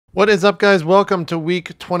What is up, guys? Welcome to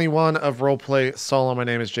week 21 of RollPlay Solum. My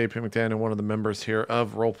name is JP McDaniel, one of the members here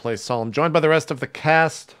of RollPlay Solum, joined by the rest of the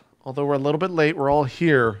cast. Although we're a little bit late, we're all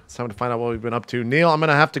here. It's time to find out what we've been up to. Neal, I'm going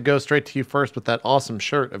to have to go straight to you first with that awesome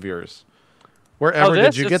shirt of yours. Wherever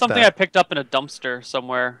did you get that? It's something I picked up in a dumpster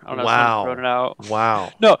somewhere. I don't know. Wow. Someone thrown it out.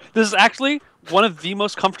 Wow. No, this is actually one of the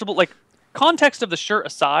most comfortable, context of the shirt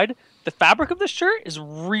aside, the fabric of the shirt is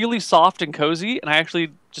really soft and cozy, and I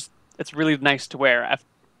actually it's really nice to wear.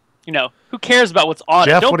 Who cares about what's on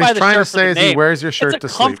Jeff, it? Don't what buy he's the trying shirt to say is he wears your shirt to It's a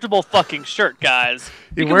sleep. comfortable fucking shirt, guys.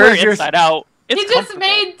 He You can wears wear it inside out. It's He just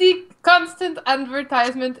made the constant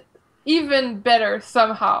advertisement even better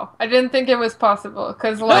somehow. I didn't think it was possible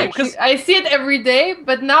because I see it every day,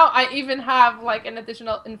 but now I even have an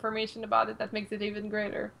additional information about it that makes it even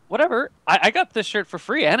greater. Whatever. I got this shirt for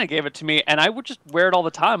free. Anna gave it to me, and I would just wear it all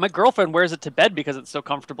the time. My girlfriend wears it to bed because it's so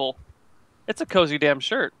comfortable. It's a cozy damn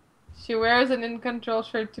shirt. She wears an iNcontroL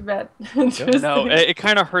shirt to bed. No, it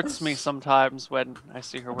kind of hurts me sometimes when I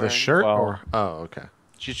see her wearing The shirt? Well, Or oh, okay.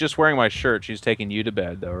 She's just wearing my shirt. She's taking you to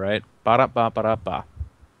bed, though, right? Ba-da-ba-ba-da-ba.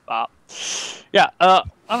 Yeah, I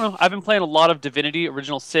don't know. I've been playing a lot of Divinity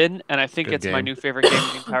Original Sin, and I think Good it's my game. new favorite game in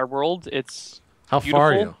the entire world. It's How beautiful.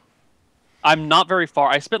 far are you? I'm not very far.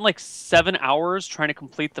 I spent 7 hours trying to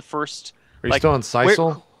complete the first... Are you still in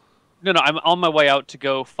Sisal? No, I'm on my way out to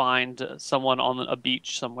go find someone on a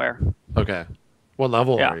beach somewhere. Okay. What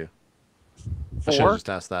level Yeah. are you? I should 4? have just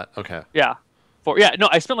asked that. Okay. Yeah. 4. Yeah, no,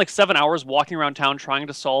 I spent 7 hours walking around town trying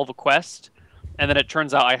to solve a quest, and then it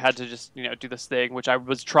turns out I had to just, do this thing, which I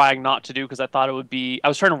was trying not to do because I thought it would be... I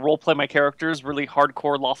was trying to roleplay my characters really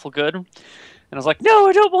hardcore, lawful good, and I was like, no,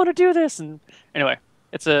 I don't want to do this, and anyway,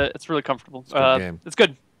 it's really comfortable. It's a good game. It's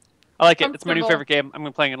good. I like it. It's my new Comfortable. favorite game.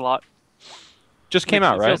 I'm playing it a lot. Just came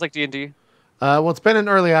out, It right? feels like D&D. Well, it's been in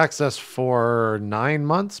early access for 9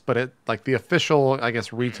 months, but the official, I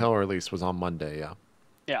guess, retail release was on Monday. Yeah.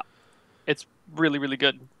 Yeah. It's really, really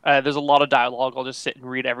good. There's a lot of dialogue. I'll just sit and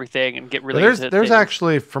read everything and get really There's into there's things.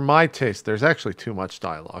 actually, for my taste, there's actually too much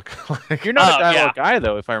dialogue. You're not a Oh, dialogue guy,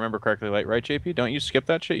 though, if I remember correctly. Right, JP? Don't you skip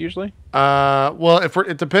that shit usually? Well,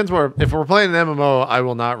 it depends if we're playing an MMO, I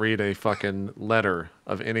will not read a fucking letter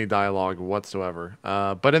of any dialogue whatsoever.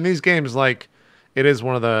 But in these games, it is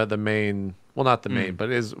one of the main, well, not the main, but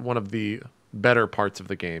it is one of the better parts of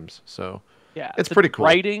the games. So Yeah, it's the pretty cool.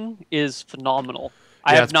 Writing is phenomenal.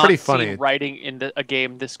 I Yeah, have it's not pretty seen funny. writing in a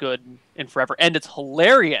game this good in forever, and it's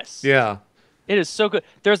hilarious. Yeah. It is so good.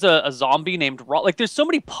 There's a zombie named Rob. There's so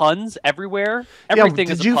many puns everywhere. Everything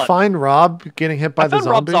yeah, is did a you pun. find Rob getting hit by I the found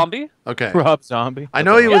Rob zombie? Zombie. Okay. Rob Zombie. I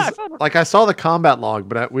know he was, Yeah, I found- I saw the combat log,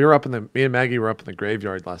 but me and Maggie were up in the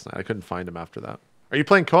graveyard last night. I couldn't find him after that. Are you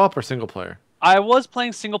playing co-op or single player? I was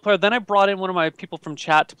playing single player. Then I brought in one of my people from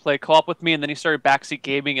chat to play co-op with me, and then he started backseat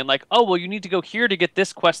gaming and oh, well, you need to go here to get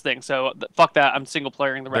this quest thing. So fuck that. I'm single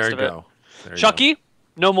playering the rest There you of go. There it. you Chucky,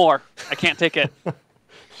 no more. I can't take it. go.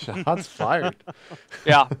 Shots fired.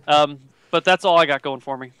 Yeah. But that's all I got going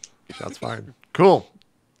for me. Shots fired. Cool.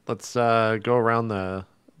 Let's go around the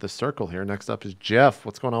circle here. Next up is Jeff.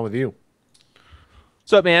 What's going on with you?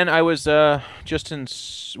 What's up, man? I was just in...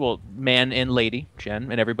 man and lady,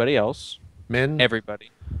 Jen, and everybody else. Men,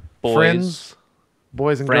 Everybody. Boys, friends,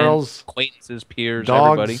 boys and friends, girls, acquaintances, peers,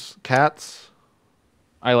 dogs, everybody. cats.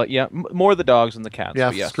 More the dogs than the cats. Yeah,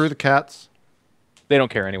 but yes. screw the cats. They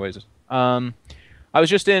don't care anyways. I was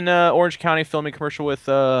just in Orange County filming a commercial with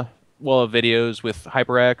videos with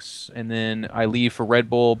HyperX, and then I leave for Red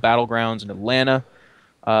Bull Battlegrounds in Atlanta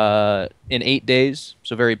in 8 days,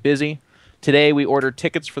 so very busy. Today we ordered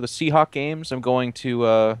tickets for the Seahawk games. I'm going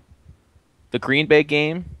to the Green Bay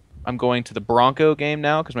game. I'm going to the Bronco game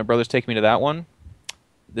now because my brother's taking me to that one.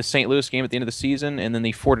 The St. Louis game at the end of the season, and then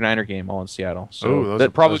the 49er game all in Seattle. So Ooh,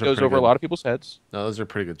 that probably those are goes pretty over a good. lot of people's heads. No, those are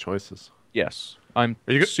pretty good choices. Yes, I'm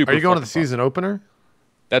Are you super. Are you going to the fucking pumped. season opener?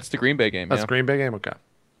 That's the Green Bay game. That's yeah. Green Bay game. Okay.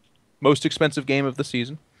 Most expensive game of the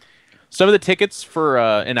season. Some of the tickets for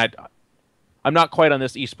I'm not quite on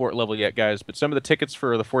this esport level yet, guys, but some of the tickets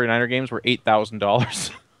for the 49er games were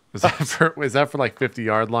 $8,000. Is that for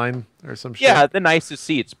 50-yard line or some shit? Yeah, the nicest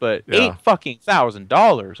seats, but Yeah.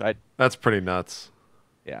 $8,000. That's pretty nuts.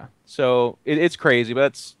 Yeah. So it's crazy,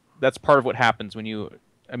 but that's part of what happens when you.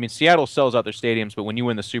 I mean, Seattle sells out their stadiums, but when you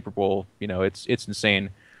win the Super Bowl, it's insane.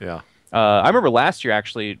 Yeah. I remember last year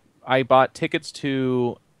actually, I bought tickets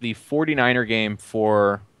to the 49er game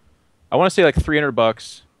for, I want to say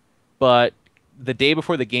 $300, but the day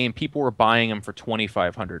before the game, people were buying them for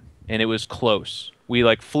 $2,500, and it was close. We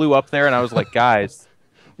flew up there, and I was like, guys,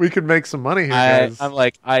 We could make some money here, guys. I'm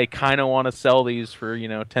like, I kind of want to sell these for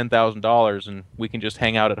 $10,000, and we can just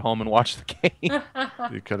hang out at home and watch the game.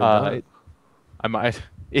 You could have done it. I might.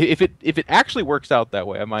 If it actually works out that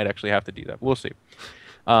way, I might actually have to do that. We'll see.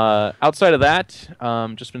 Outside of that,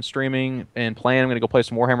 just been streaming and playing. I'm gonna go play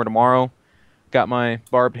some Warhammer tomorrow. Got my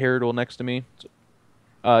barbed Herodule next to me.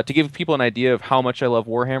 To give people an idea of how much I love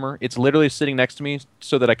Warhammer, it's literally sitting next to me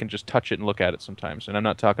so that I can just touch it and look at it sometimes. And I'm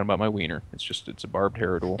not talking about my wiener. It's a barbed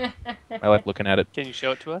Herodule. I like looking at it. Can you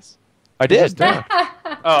show it to us? I did. Yeah.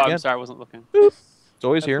 Oh, I'm sorry, I wasn't looking. It's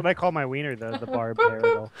always That's here. what I call my wiener, the barb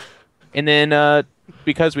Herodule. And then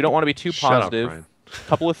because we don't want to be too Shut up, positive, Ryan. a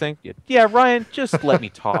couple of things. Yeah, Ryan, just let me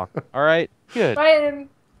talk. All right, good. Ryan,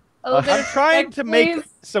 a little bit I'm of trying respect, to make please.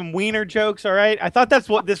 some wiener jokes, all right? I thought that's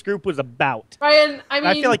what this group was about. Ryan, I And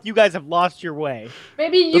mean, I feel like you guys have lost your way.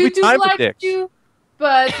 maybe There'll be YouTube time for likes dicks. you,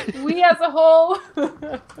 but we as a whole,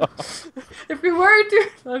 if we were to,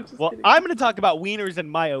 no, I'm just Well, kidding. I'm going to talk about wieners in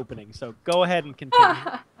my opening, so go ahead and continue.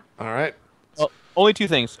 All right. Well, only two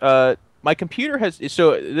things. My computer has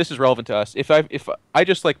so this is relevant to us. If I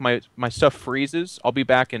just like my stuff freezes, I'll be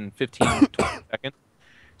back in 15 20 seconds.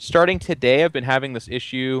 Starting today, I've been having this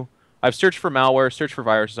issue. I've searched for malware, searched for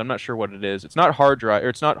viruses. I'm not sure what it is. It's not hard drive or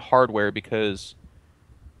it's not hardware because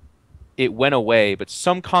it went away, but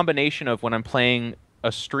some combination of when I'm playing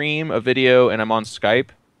a stream, a video, and I'm on Skype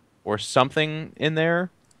or something in there,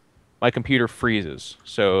 my computer freezes.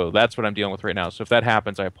 So that's what I'm dealing with right now. So if that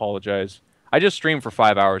happens, I apologize. I just streamed for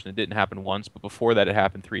 5 hours and it didn't happen once, but before that it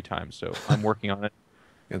happened 3 times. So I'm working on it.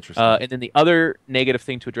 Interesting. And then the other negative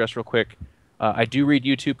thing to address real quick, I do read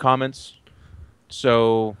YouTube comments.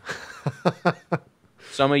 So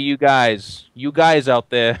some of you guys out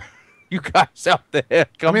there,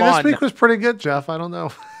 come this on. week was pretty good, Jeff. I don't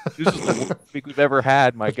know. This is the worst week we've ever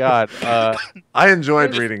had. My God. I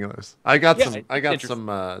enjoyed reading those. I got interesting.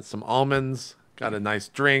 some almonds. Got a nice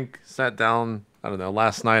drink. Sat down. I don't know.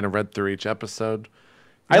 Last night and read through each episode.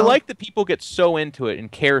 I like that people get so into it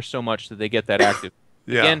and care so much that they get that active.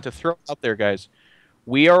 Yeah. Again, to throw out there, guys,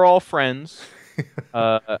 we are all friends.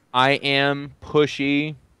 I am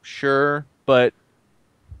pushy, sure, but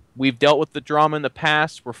we've dealt with the drama in the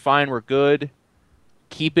past. We're fine. We're good.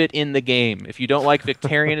 Keep it in the game. If you don't like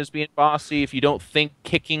Victarion as being bossy, if you don't think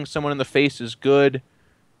kicking someone in the face is good,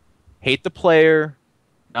 hate the player.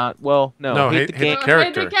 Hate the game.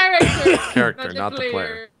 Character. Hate the character. Character, not the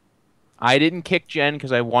player. I didn't kick Jen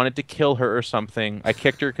because I wanted to kill her or something. I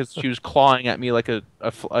kicked her because she was clawing at me like a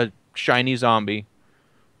shiny zombie.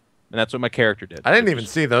 And that's what my character did. I didn't even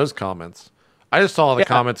see those comments. I just saw the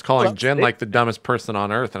comments calling well, Jen like the dumbest person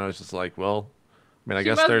on earth, and I was just like, well, I mean, I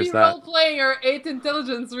guess must there's be that. role-playing her 8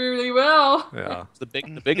 intelligence really well. Yeah.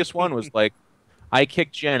 The biggest one was like, I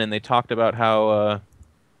kicked Jen, and they talked about how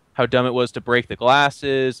dumb it was to break the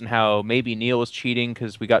glasses, and how maybe Neal was cheating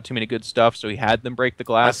because we got too many good stuff, so he had them break the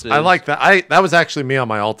glasses. I like that. That was actually me on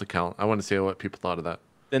my alt account. I want to see what people thought of that.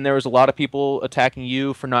 Then there was a lot of people attacking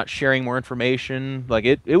you for not sharing more information. Like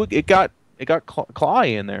it got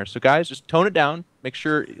clawy in there. So guys, just tone it down. Make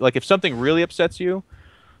sure, like, if something really upsets you,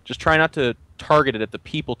 just try not to target it at the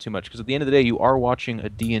people too much, because at the end of the day, you are watching a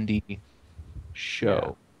D&D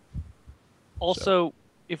show. Yeah. Also,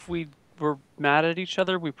 if we were mad at each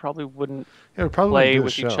other, we probably wouldn't play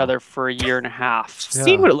with each other for a year and a half. Yeah.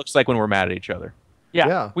 See what it looks like when we're mad at each other.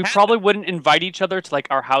 Yeah. We probably wouldn't invite each other to like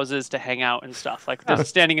our houses to hang out and stuff. Like there's a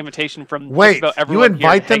standing invitation from just Wait, about you everyone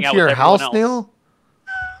invite here them hang out to your with everyone house, else. Neal?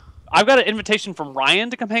 I've got an invitation from Ryan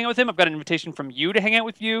to come hang out with him. I've got an invitation from you to hang out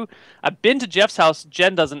with you. I've been to Jeff's house.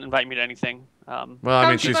 Jen doesn't invite me to anything. Well, I mean,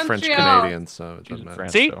 Come to she's French Montreal. Canadian, so it doesn't matter.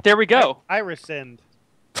 France. See, so. there we go. I rescind.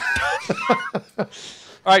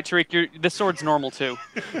 All right, Tariq, this sword's normal too.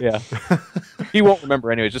 Yeah. He won't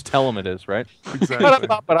remember anyway. Just tell him it is, right? Exactly.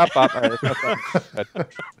 All right,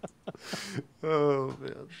 that's Oh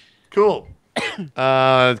man, cool.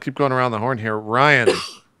 Keep going around the horn here, Ryan.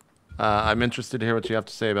 I'm interested to hear what you have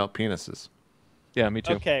to say about penises. Yeah, me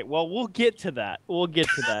too. Okay, well, we'll get to that.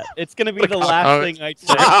 It's going to be the last thing I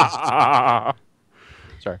say.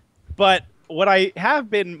 Sorry. But what I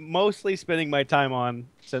have been mostly spending my time on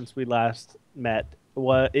since we last met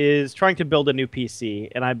is trying to build a new PC,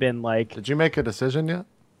 and I've been like... Did you make a decision yet?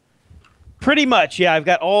 Pretty much, yeah. I've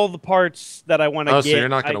got all the parts that I want to get. Oh, so you're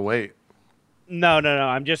not going to wait? No.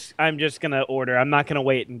 I'm just going to order. I'm not going to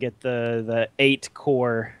wait and get the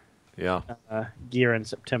 8-core gear in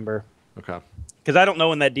September. Okay. Because I don't know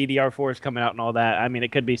when that DDR4 is coming out and all that. I mean,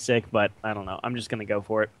 it could be sick, but I don't know. I'm just going to go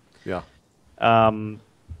for it. Yeah.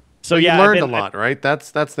 So you yeah, learned a lot, right?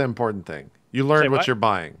 That's the important thing. You learned Say what what? you're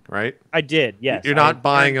buying, right? I did, yes. You're not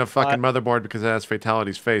buying a fucking motherboard because it has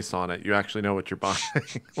Fatality's face on it. You actually know what you're buying.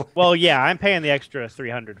 Well, yeah, I'm paying the extra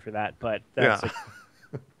 $300 for that, but that's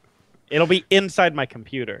it'll be inside my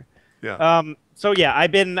computer. Yeah. So yeah,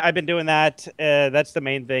 I've been doing that. That's the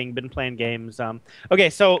main thing. Been playing games. Okay,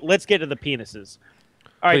 so let's get to the penises.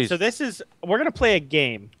 All right, Please. so we're gonna play a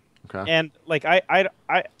game. Okay. And like I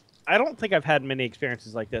don't think I've had many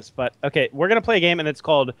experiences like this, but okay, we're gonna play a game and it's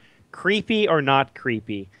called Creepy or Not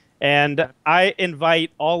Creepy. And I invite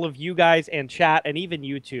all of you guys and chat and even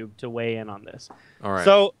YouTube to weigh in on this. All right.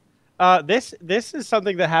 So this is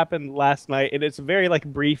something that happened last night, and it's a very like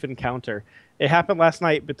brief encounter. It happened last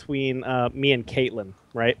night between me and Caitlin,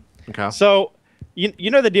 right? Okay. So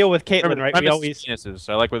you know the deal with Caitlin, right? We always penises.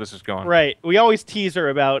 I like where this is going. right. We always tease her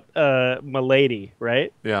about Milady,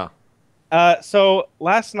 right? Yeah. So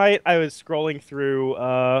last night I was scrolling through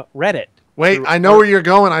Reddit. Wait, I know where you're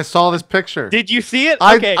going. I saw this picture. Did you see it?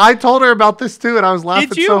 Okay. I told her about this too, and I was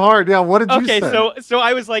laughing so hard. Yeah, what did you say? Okay, so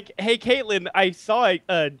I was like, hey, Caitlin, I saw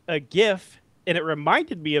a GIF, and it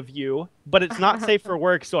reminded me of you, but it's not safe for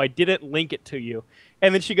work, so I didn't link it to you.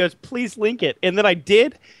 And then she goes, please link it. And then I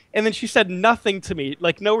did, and then she said nothing to me.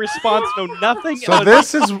 Like, no response, no nothing. So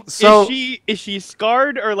this is... So Is she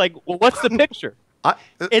scarred, or like, Well, what's the picture?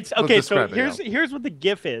 it's okay. So describe it, here's what the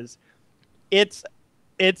GIF is.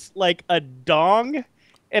 It's like a dong,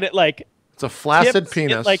 and it like it's a flaccid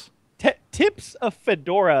penis. It like tips a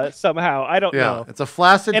fedora somehow. I don't know. It's a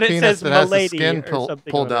flaccid And it penis says that has the Milady skin or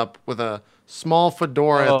something pulled on it. up with a small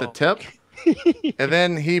fedora at the tip, and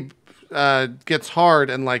then he gets hard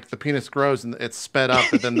and like the penis grows and it's sped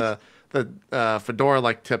up, and then the fedora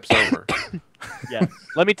like tips over. Yes.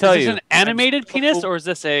 Let me tell Is you. this an animated penis or is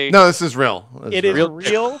this a? No, this is real. It is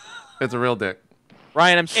real. It's a real dick.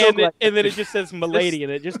 Ryan, I'm so glad. And then it just says Milady,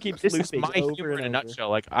 and it just keeps This is looping my over humor and in a over. nutshell.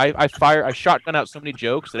 Like I shotgun out so many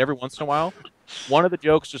jokes that every once in a while, one of the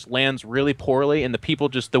jokes just lands really poorly, and the people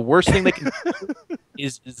just the worst thing they can do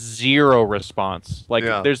is zero response. Like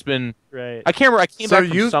there's been Right. I can't remember. I came back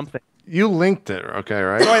from something. You linked it, okay,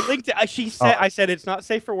 right? So I linked it. I said it's not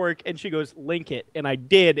safe for work, and she goes link it, and I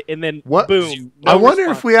did, and then What? boom. I no wonder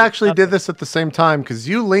response, if we actually nothing. did this at the same time because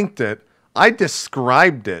you linked it. I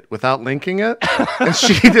described it without linking it, and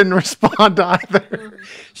she didn't respond either.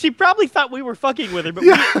 She probably thought we were fucking with her, but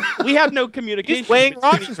we have no communication. She's weighing her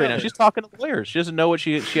between options each right now. other. She's talking to lawyers. She doesn't know what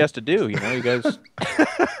she has to do. You know, you guys.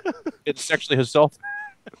 It's sexually assault.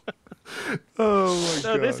 Oh my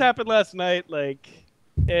So this happened last night, like,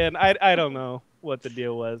 and I don't know what the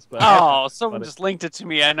deal was, but Oh, someone just linked it to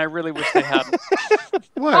me, and I really wish they hadn't.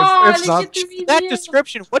 What? Oh, It's look not. at the video. That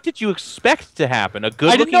description. What did you expect to happen? A good.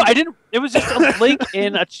 I didn't know. I didn't. It was just a link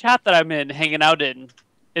in a chat that I'm in, hanging out in.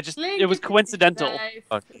 It just. Link It was it to coincidental. Nice.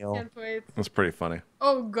 Fuck you. Can't wait. That's pretty funny.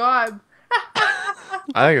 Oh God.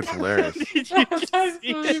 I think it's hilarious. Did you That's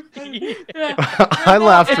see really it? funny. Yeah. I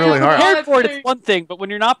laughed If really you're hard. prepared for it, it's one thing, but when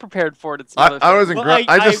you're not prepared for it, it's another I thing. wasn't. Well,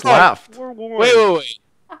 I just laughed. We're warned. Wait.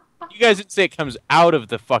 You guys didn't say it comes out of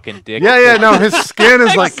the fucking dick. Yeah. No, his skin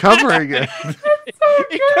is like covering it.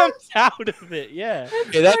 It comes out of it, yeah.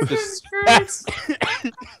 Okay, that's Fucking just, great. that's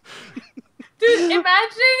Dude,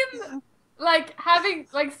 imagine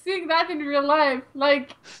like seeing that in real life.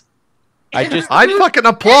 Like I'd fucking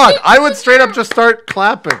applaud. I would straight up just start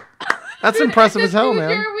clapping. That's impressive as hell, Dude,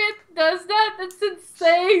 man. you're with does that? That's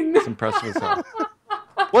insane. It's impressive as hell.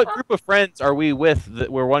 what group of friends are we with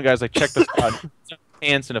where one guy's like, check this out,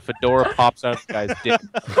 pants and a fedora pops out of the guy's dick?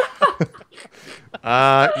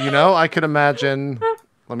 I could imagine.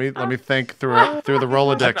 Let me think through the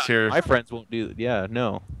Rolodex here. My friends won't do that. Yeah,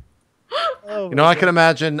 no. Oh, I could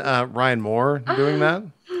imagine Ryan Moore doing that.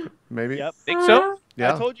 Maybe. Yep. Think so?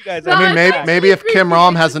 Yeah. I told you guys. No, I mean, it's maybe if actually Kim creepy.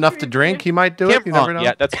 Rom It's has enough to creepy. drink, he might do it. You never know.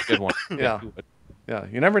 Yeah, that's a good one. Yeah. Yeah,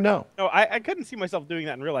 you never know. No, I couldn't see myself doing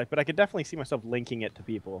that in real life, but I could definitely see myself linking it to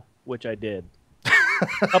people, which I did.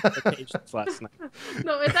 A couple occasions last night.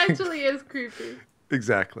 No, it actually is creepy.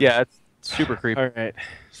 Exactly. Yeah, it's super creepy. All right.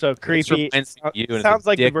 So creepy. reminds me of you and it's Sounds a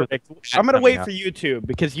like the dick with verdict. a I'm gonna coming wait out. for YouTube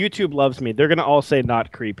because YouTube loves me. They're gonna all say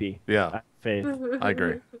not creepy. I Yeah, have faith. I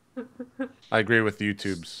agree. I agree with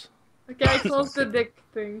YouTube's. Okay, I closed the dick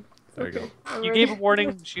thing. There you Okay, go. I'm You ready. gave a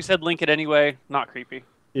warning. She said link it anyway. Not creepy.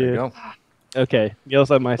 There you Yeah. go. Okay.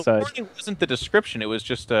 Neil's on my The side. warning wasn't the description. It was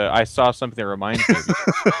just I saw something that reminds me of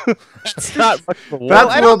you. It's not much of a warning. That's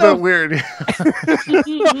I a little don't bit weird.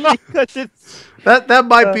 Because it's that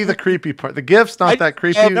might be the creepy part. The gift's not that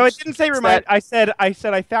creepy. no, it didn't say remind. that- I said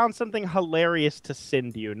I found something hilarious to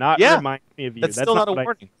send you, not Yeah. remind me of you. That's still not a what I-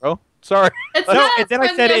 warning, bro. Sorry. It's No, not and as then I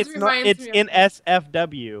funny said as it's not. reminds It's me of. in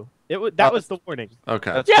SFW. That was the warning.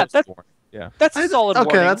 Okay. That's Yeah, close to that's- warning. Yeah. That's a solid Okay,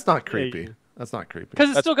 warning. that's not Yeah, creepy. yeah. That's not creepy.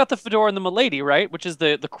 Because it's still got the fedora and the milady, right? Which is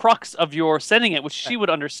the crux of your sending it, which she would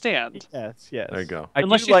understand. Yes. Yes. There you go. I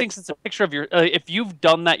Unless do she thinks it's a picture of your. If you've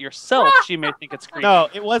done that yourself, she may think it's creepy. No,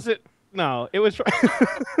 it wasn't. No, it was.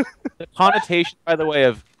 The connotation, by the way,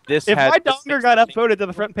 of this. If had my donger got upvoted to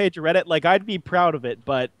the front page of Reddit, like I'd be proud of it,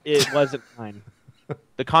 but it wasn't mine.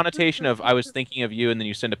 The connotation of I was thinking of you, and then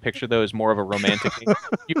you send a picture though is more of a romantic thing.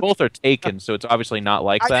 You both are taken, so it's obviously not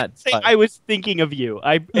like I that. didn't say but- I was thinking of you.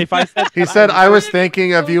 If I said He said, "I was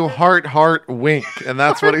thinking of you, heart, heart, wink," and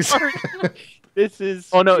that's what he said. This is.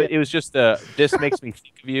 Oh no, it was just this makes me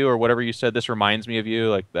think of you, or whatever you said. This reminds me of you,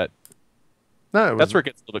 like that. No, it was, That's where it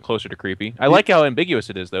gets a little bit closer to creepy. I like how ambiguous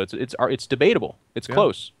it is, though. It's debatable. It's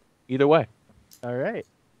close either way. All right.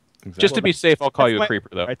 exactly. Just to be safe, I'll call That's you a my- creeper,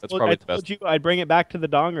 though. I That's told, probably I the best. told you I'd bring it back to the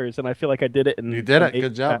dongers, and I feel like I did it. In You did it. in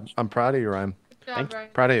Good job. batch. I'm proud of you, Ryan. Good job, Brian.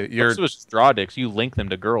 Proud of you. Your This was straw dicks. You link them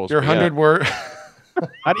to girls. your but yeah. 100 word.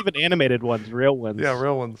 Not even animated ones, real ones. Yeah,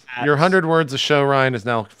 real ones. Facts. Your 100 words of show, Ryan, is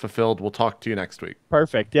now fulfilled. We'll talk to you next week.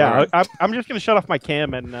 Perfect. Yeah, All right. I'm just gonna shut off my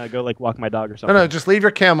cam and go like walk my dog or No, something. no, just leave your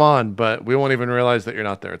cam on, but we won't even realize that you're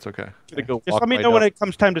not there. It's okay. Gonna go Just walk let me my know when dog. it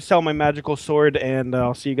comes time to sell my magical sword, and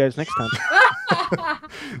I'll see you guys next time.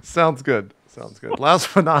 Sounds good. Sounds good. Last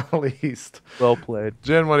but not least, Well played.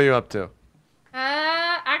 Jen, what are you up to?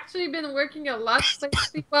 Actually been working a lot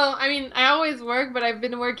lately. Well, I mean, I always work, but I've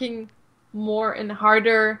been working more and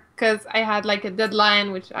harder because I had like a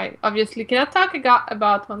deadline, which I obviously cannot talk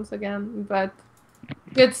about once again, but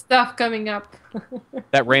good stuff coming up.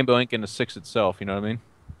 That rainbow ink in the 6 itself, you know what I mean?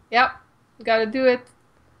 Yep, gotta do it.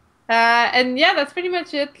 And yeah, that's pretty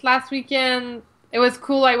much it. Last weekend, it was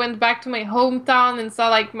cool. I went back to my hometown and saw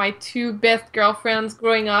like my 2 best girlfriends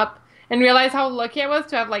growing up and realized how lucky I was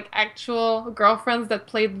to have like actual girlfriends that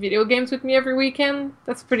played video games with me every weekend.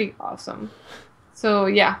 That's pretty awesome. So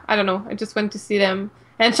yeah, I don't know. I just went to see them.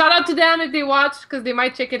 And shout out to them if they watch, because they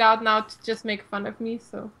might check it out now to just make fun of me.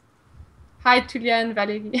 So hi, Tulia and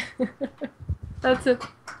Valerie. That's it.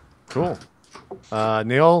 Cool.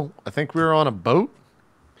 Neil, I think we were on a boat.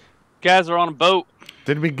 Guys are on a boat.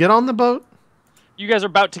 Did we get on the boat? You guys are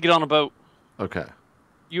about to get on a boat. Okay.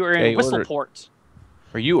 You are in Hey, ordered- Whistleport.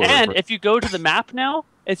 Or you? And if you go to the map now,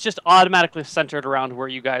 it's just automatically centered around where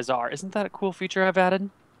you guys are. Isn't that a cool feature I've added?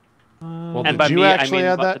 Well, And did by you me, I actually mean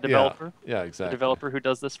add the that? developer. Yeah, The exactly. developer who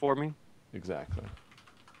does this for me. Exactly.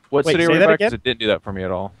 what Wait, city are say we that back? 'Cause again? it didn't do that for me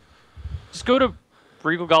at all. Just go to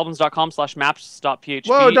regalgoblins.com/maps.php.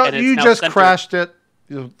 Whoa, don't, and it's you now just centered. crashed it.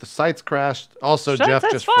 The site's crashed. Also, Jeff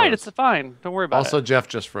That's just fine. froze. It's fine. Don't worry about Also, it. Jeff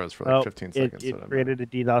just froze for like Oh, 15 seconds. It created a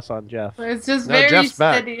DDoS on Jeff. It's just No, very Jeff's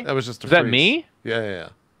back. steady. That was just a Is that freeze. me? Yeah.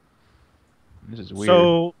 This is weird.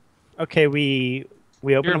 So, okay, we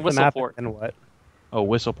You're open in up the map Whistleport. and what? Oh,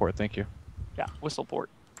 Whistleport. Thank you. Yeah, Whistleport.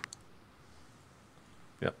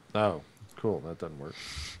 Yep. Oh, cool. That doesn't work.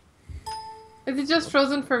 Is it just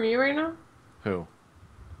frozen for me right now, Who?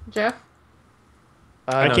 Jeff?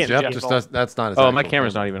 I No, can't Jeff see just it. does. That's not his. Oh, my actual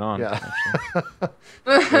camera's camera. not even on. Yeah.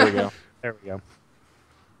 There we go. There we go.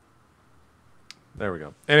 There we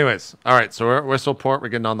go. Anyways, all right. So we're at Whistleport. We're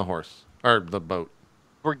getting on the horse or the boat.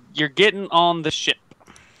 You're getting on the ship.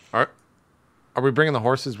 Are we bringing the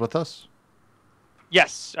horses with us?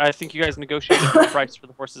 Yes, I think you guys negotiated the price for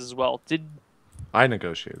the horses as well. Did I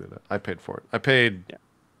negotiated it. I paid for it. I paid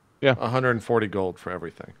Yeah. 140 gold for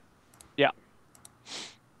everything. Yeah.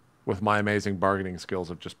 With my amazing bargaining skills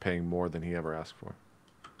of just paying more than he ever asked for.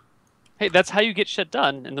 Hey, that's how you get shit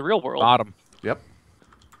done in the real world. Bottom. Yep.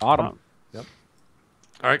 Bottom.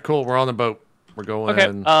 All right, cool. We're on the boat. We're going.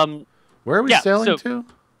 Okay. Where are we yeah, sailing so- to?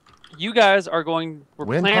 You guys are going. We're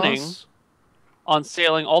planning Windhouse? on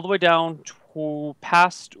sailing all the way down to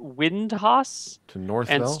past Windhouse To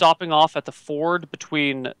Northville? and stopping off at the ford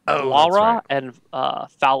between Oh, Lara that's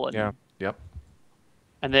and Fallon. Yeah. Yep.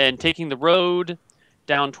 And then taking the road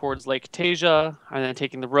down towards Lake Tasia, and then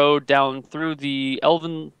taking the road down through the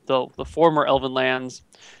former Elven lands,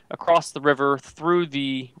 across the river, through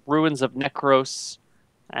the ruins of Necros,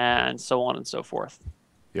 and so on and so forth.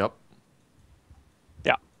 Yep.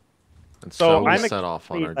 Yeah. And So so we I'm set off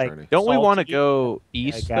on our like- journey. Don't we Salty. want to go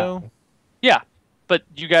east got though? me. Yeah, but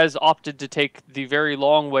you guys opted to take the very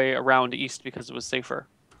long way around east because it was safer,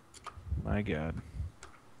 My God.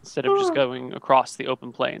 instead of just going across the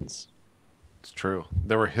open plains. It's true.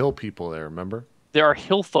 There were hill people there, remember? There are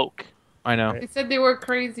hill folk. I know. They said they were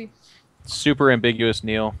crazy. Super ambiguous,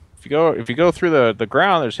 Neil. If you go through the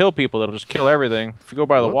ground, there's hill people that'll just kill everything. If you go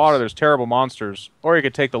by the Whoops. water, there's terrible monsters. Or you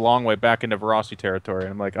could take the long way back into Verossi territory.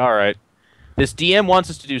 And I'm like, all right, this DM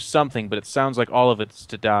wants us to do something, but it sounds like all of it's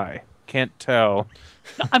to die. Can't tell.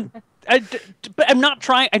 But I'm not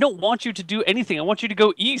trying. I don't want you to do anything. I want you to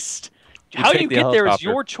go east. You How take you the get there is helicopter.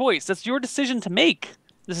 your choice. That's your decision to make.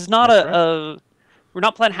 This is not That's we're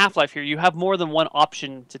not playing Half-Life here. You have more than one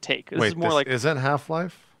option to take. This Wait, is more this like isn't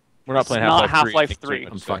Half-Life? We're not It's playing not Half-Life Half-Life 3.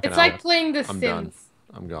 I'm fucking It's out. like playing The I'm done. Sims.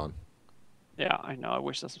 I'm gone. Yeah, I know. I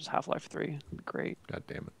wish this was Half-Life 3. It'd be great. God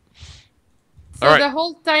damn it. So All right. the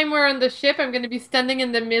whole time we're on the ship, I'm gonna be standing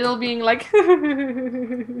in the middle, being like,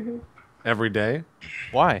 Every day?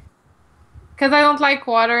 Why? because I don't like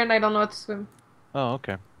water and I don't know how to swim. Oh,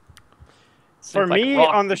 okay. For Seems like me,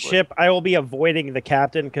 Rock on the would. ship, I will be avoiding the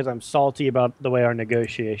captain because I'm salty about the way our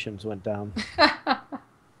negotiations went down.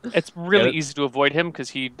 It's really Yeah, easy to avoid him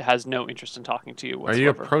because he has no interest in talking to you Are you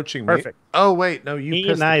whatsoever. approaching me? Perfect. Oh, wait. No, you Me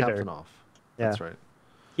pissed neither. the captain off. Yeah. That's right.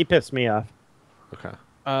 He pissed me off. Okay.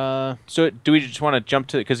 So do we just want to jump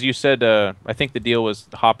to, because you said I think the deal was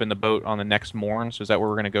hop in the boat on the next morn. So is that where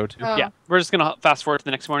we're gonna go to? Oh. Yeah, we're just gonna fast forward to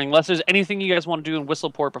the next morning. Unless there's anything you guys want to do in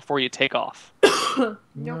Whistleport before you take off.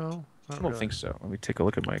 No. I don't think so. Let me take a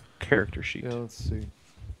look at my character sheet. Yeah, let's see.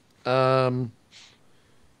 I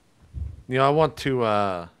want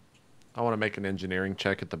to make an engineering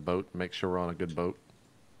check at the boat, make sure we're on a good boat.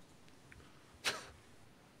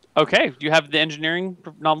 Okay, do you have the engineering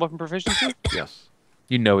non-weapon proficiency? Yes.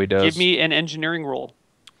 You know he does. Give me an engineering roll,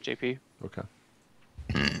 JP. Okay.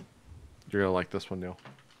 You're gonna like this one, Neil.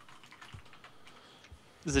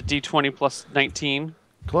 This is a D20 plus 19.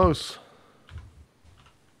 Close.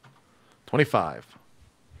 25.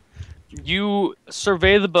 You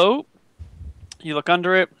survey the boat. You look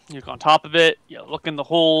under it. You look on top of it. You look in the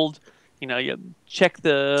hold. You check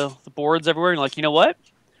the boards everywhere. And you're like, you know what?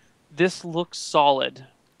 This looks solid.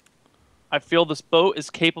 I feel this boat is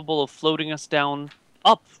capable of floating us down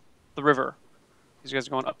up the river. These guys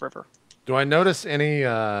are going upriver. Do I notice any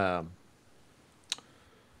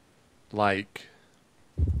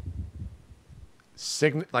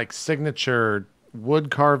signature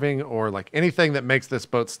wood carving or like anything that makes this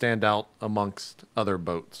boat stand out amongst other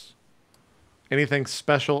boats? Anything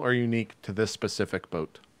special or unique to this specific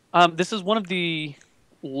boat? This is one of the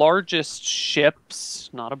largest ships,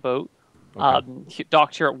 not a boat, Okay.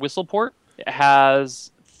 docked here at Whistleport. It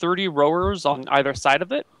has 30 rowers on either side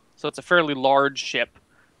of it, so it's a fairly large ship.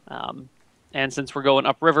 And since we're going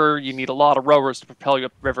upriver, you need a lot of rowers to propel you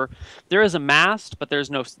upriver. There is a mast, but there's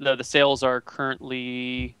no. The sails are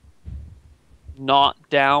currently not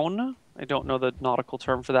down. I don't know the nautical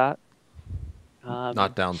term for that.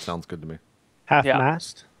 Not down sounds good to me. Half Yeah.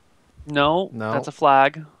 mast. No, No. that's a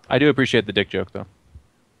flag. I do appreciate the dick joke though.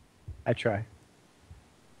 I try.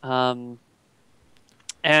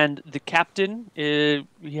 And the captain, he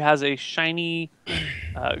has a shiny,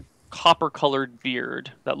 copper-colored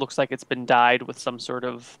beard that looks like it's been dyed with some sort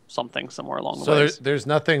of something somewhere along the So way. there's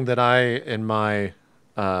nothing that I, in my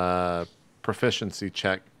proficiency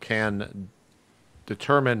check, can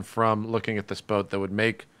determine from looking at this boat that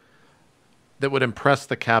would impress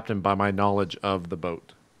the captain by my knowledge of the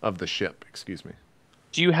boat, of the ship, excuse me.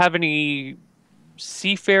 Do you have any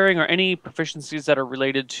seafaring or any proficiencies that are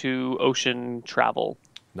related to ocean travel?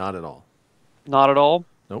 Not at all. Not at all?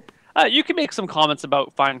 Nope. You can make some comments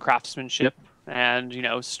about fine craftsmanship and,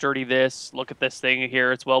 sturdy this, look at this thing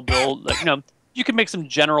here, it's well built. You can make some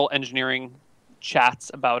general engineering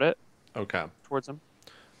chats about it Okay. towards him.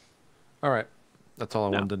 All right. That's all I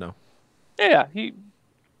wanted to know. Yeah,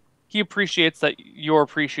 he appreciates your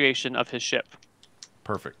appreciation of his ship.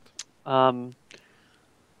 Perfect. And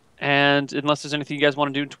unless there's anything you guys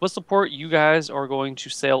want to do to Whistleport, you guys are going to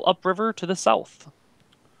sail upriver to the south.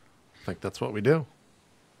 I think that's what we do.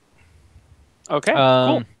 Okay,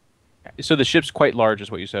 cool. So the ship's quite large, is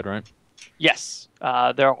what you said, right? Yes,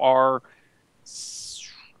 there are. Let's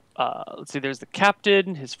see. There's the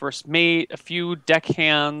captain, his first mate, a few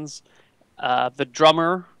deckhands, the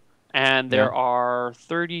drummer, and there are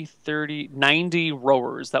 90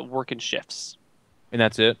 rowers that work in shifts. And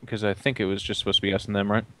that's it, because I think it was just supposed to be us and them,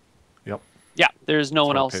 right? Yep. Yeah, there's no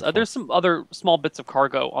one what I else. paid for. There's some other small bits of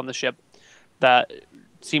cargo on the ship that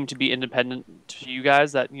seem to be independent to you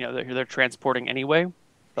guys that they're transporting anyway.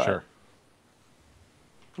 But, Sure.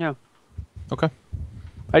 Yeah. Okay.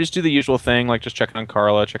 I just do the usual thing, like just checking on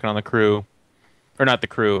Carla, checking on the crew, or not the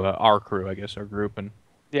crew, our crew, I guess, our group, and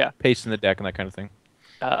Yeah. pacing the deck and that kind of thing.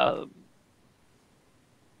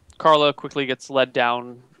 Carla quickly gets led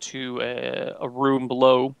down to a room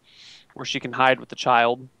below where she can hide with the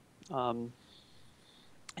child.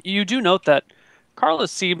 You do note that Carla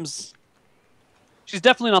seems... She's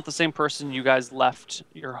definitely not the same person you guys left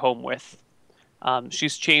your home with.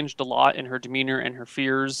 She's changed a lot in her demeanor and her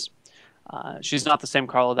fears. She's not the same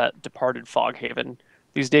Carla that departed Foghaven.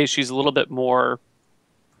 These days she's a little bit more...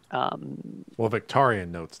 Well,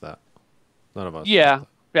 Victorian notes that. None of us. Yeah. note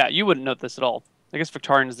Yeah, you wouldn't note this at all. I guess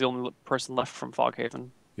Victorian is the only person left from Foghaven. that.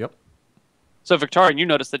 Yep. So Victorian, you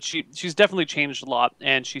notice that she's definitely changed a lot,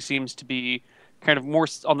 and she seems to be kind of more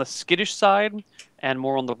on the skittish side and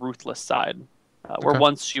more on the ruthless side. Where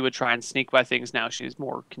once she would try and sneak by things, now she's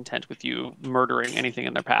more content with you murdering anything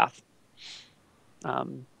in their path.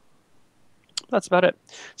 That's about it.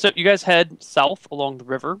 So you guys head south along the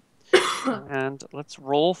river, and let's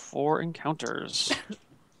roll for encounters.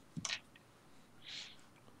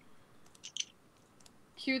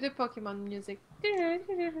 Cue the Pokemon music.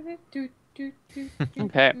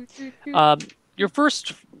 Okay. Your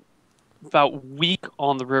first about week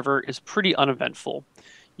on the river is pretty uneventful.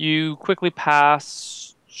 You quickly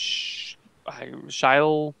pass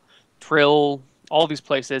Shile, Trill, all these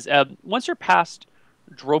places. Once you're past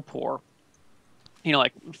Dropor,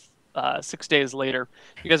 6 days later,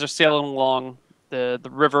 you guys are sailing along the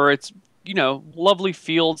river. It's, lovely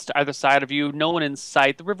fields to either side of you. No one in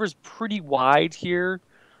sight. The river's pretty wide here.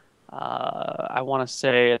 I want to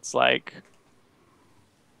say it's like,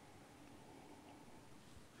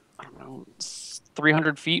 I don't know,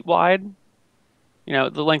 300 feet wide.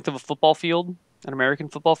 The length of a football field, an American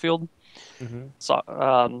football field. Mm-hmm.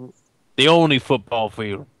 So, the only football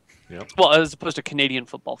field. Yep. Well, as opposed to Canadian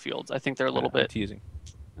football fields, I think they're a little bit teasing.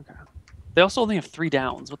 Okay. They also only have 3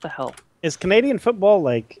 downs. What the hell? Is Canadian football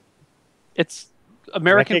like? It's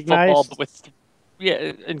American recognized? football, but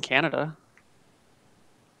in Canada.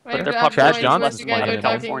 Wait, But they're I have popular no idea Johnson what you guys in are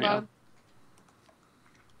talking California.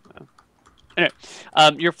 about. Anyway,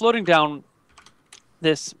 you're floating down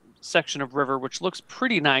this section of river, which looks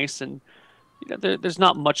pretty nice, and there's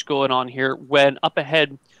not much going on here. When up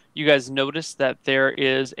ahead, you guys notice that there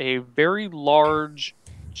is a very large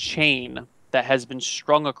chain that has been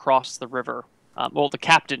strung across the river. The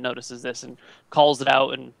captain notices this and calls it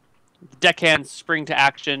out, and the deckhands spring to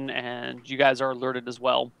action, and you guys are alerted as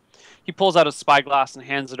well. He pulls out a spyglass and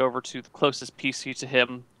hands it over to the closest PC to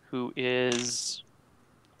him, who is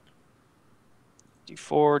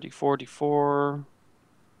D4,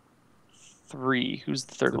 3. Who's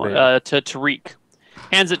the third one? To Tariq.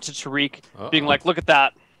 Hands it to Tariq, being like, look at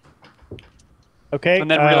that. Okay. And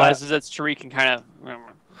then realizes it's Tariq and kind of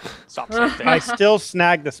stops right there. I still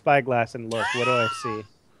snag the spyglass and look. What do I see?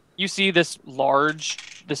 You see this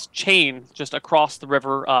chain just across the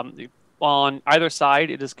river. On either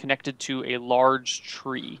side, it is connected to a large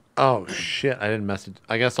tree. Oh shit! I didn't message.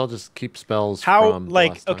 I guess I'll just keep spells. How from the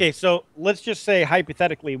last time. okay? So let's just say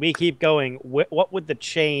hypothetically, we keep going. What would the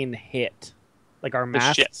chain hit? Like our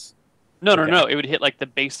masts? ship. No, Okay. no. It would hit like the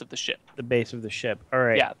base of the ship. The base of the ship. All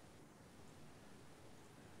right. Yeah.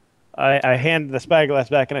 I hand the spyglass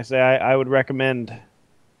back and I say I would recommend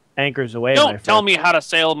anchors away. my Don't tell friend. me how to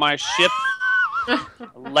sail my ship,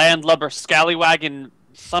 landlubber scallywagging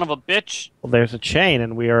son of a bitch. Well, there's a chain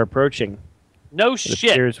and we are approaching. No It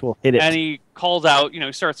shit. appears we'll hit it. And he calls out,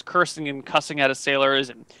 he starts cursing and cussing at his sailors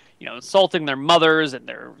and, insulting their mothers and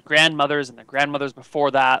their grandmothers and their grandmothers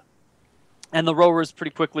before that. And the rowers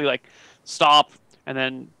pretty quickly, stop. And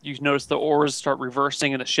then you notice the oars start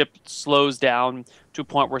reversing and the ship slows down to a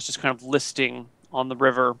point where it's just kind of listing on the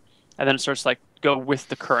river. And then it starts go with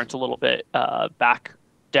the current a little bit back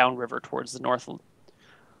downriver towards the north.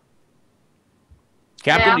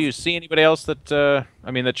 Captain, Yeah. do you see anybody else that?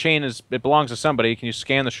 The chain it belongs to somebody. Can you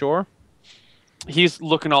scan the shore? He's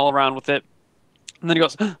looking all around with it. And then he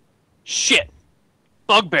goes, shit,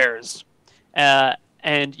 bugbears.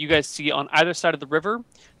 And you guys see on either side of the river,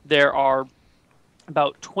 there are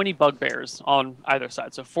about 20 bugbears on either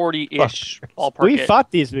side. So 40-ish ballpark. We fought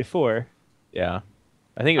these before. Yeah,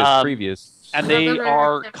 I think it was previous. And they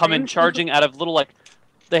are coming charging out of little,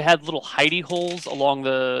 they had little hidey holes along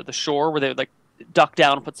the shore where they would, duck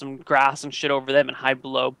down and put some grass and shit over them and hide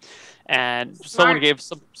below. And someone gave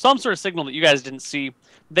some sort of signal that you guys didn't see.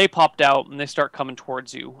 They popped out and they start coming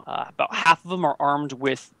towards you. About half of them are armed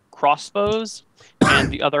with crossbows, and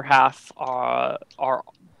the other half are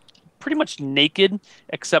pretty much naked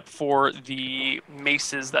except for the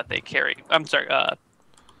maces that they carry. I'm sorry,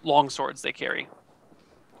 long swords they carry.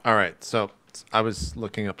 All right, so I was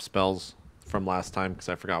looking up spells from last time because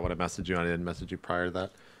I forgot what I messaged you. I didn't message you prior to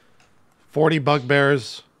that. 40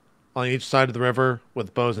 bugbears on each side of the river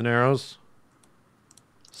with bows and arrows.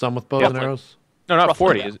 Some with bows and Roughly. arrows. No, not Roughly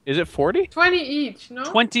 40. that. Is it 40? 20 each, no?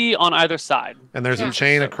 20 on either side. And there's Yeah. a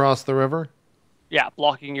chain across the river. Yeah,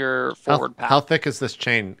 blocking your forward path. How thick is this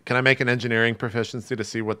chain? Can I make an engineering proficiency to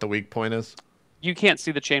see what the weak point is? You can't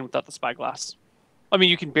see the chain without the spyglass. I mean,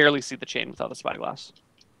 you can barely see the chain without the spyglass.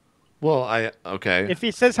 Well, okay. If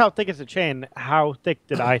he says how thick is the chain, how thick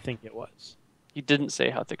did I think it was? He didn't say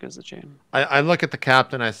how thick is the chain. I look at the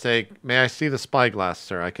captain. I say, "May I see the spyglass,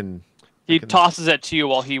 sir? I can." He tosses it to you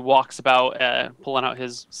while he walks about, pulling out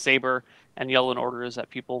his saber and yelling orders at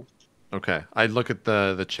people. Okay. I look at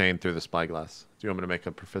the chain through the spyglass. Do you want me to make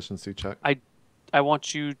a proficiency check? I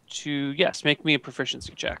want you to, yes, make me a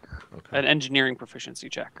proficiency check. Okay. An engineering proficiency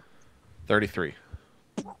check. 33.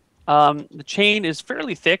 The chain is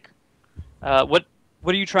fairly thick. What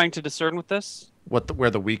are you trying to discern with this? Where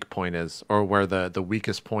the weak point is, or where the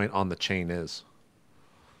weakest point on the chain is.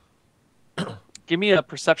 Give me a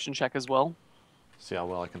perception check as well. See how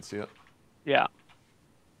well I can see it. Yeah.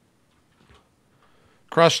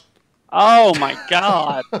 Crushed. Oh my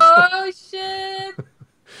god. Oh shit!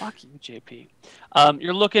 Fuck you, JP.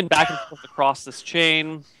 You're looking back and forth across this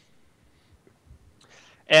chain,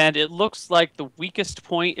 and it looks like the weakest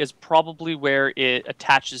point is probably where it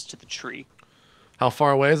attaches to the tree. How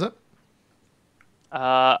far away is it?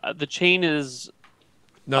 The chain is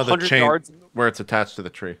No, the 100 chain yards. where it's attached to the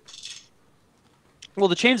tree. Well,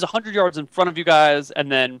 the chain's 100 yards in front of you guys,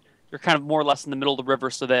 and then you're kind of more or less in the middle of the river,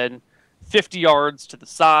 so then 50 yards to the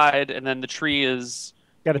side, and then the tree is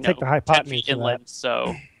Got to take the 10 hypotenuse feet of that. inland,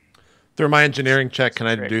 so... Through my engineering check, can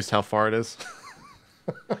I Great. deduce how far it is?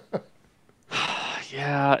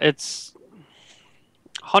 Yeah, it's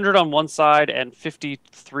 100 on one side and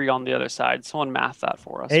 53 on the other side. Someone math that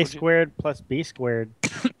for us. A would you? squared plus B squared.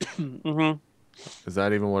 Mm-hmm. Is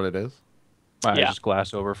that even what it is? I Yeah. just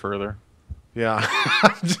glass over further. Yeah.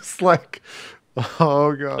 I'm just like,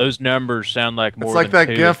 oh god. Those numbers sound like more It's like than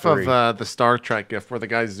that 2 gif to 3. of the Star Trek gif where the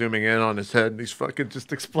guy's zooming in on his head and he's fucking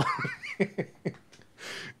just exploding.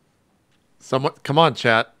 Someone, come on,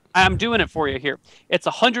 chat. I'm doing it for you here. It's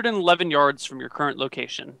 111 yards from your current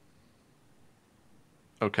location.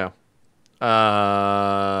 Okay.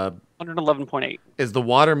 111.8. Is the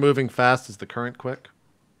water moving fast? Is the current quick?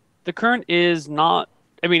 The current is not...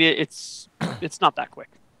 I mean, it's not that quick.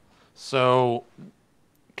 So,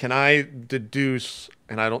 can I deduce,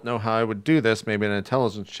 and I don't know how I would do this, maybe an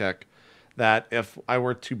intelligence check, that if I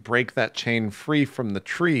were to break that chain free from the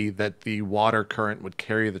tree, that the water current would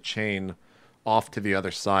carry the chain off to the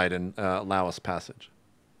other side and allow us passage?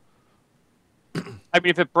 I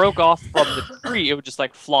mean, if it broke off from the tree, it would just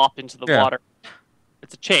like flop into the Yeah. water.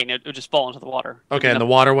 It's a chain. It would just fall into the water. Okay, and the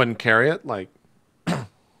water wouldn't carry it? Like,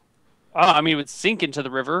 I mean, it would sink into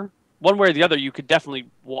the river. One way or the other, you could definitely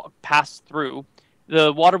pass through.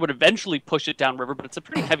 The water would eventually push it downriver, but it's a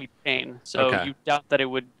pretty heavy chain, so Okay. you doubt that it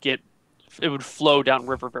would flow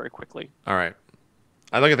downriver very quickly. all right.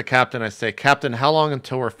 I look at the captain, I say, Captain, how long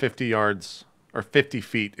until we're 50 yards, or 50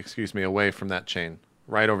 feet, excuse me, away from that chain?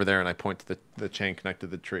 Right over there, and I point to the chain connected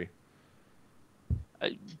to the tree.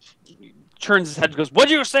 Turns his head and goes, "What'd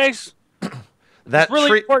you say? That Really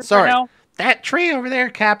tree, important sorry, right now?" that tree over there,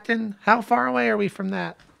 Captain. How far away are we from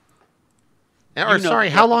that? Or You know sorry,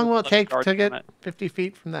 the how long will it left take yard to from get it. 50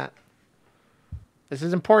 feet from that? This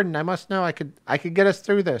is important. I must know. I could get us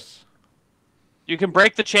through this. You can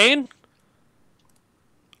break the chain."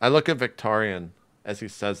 I look at Victorian as he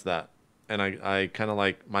says that, and I kind of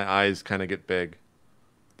like my eyes kind of get big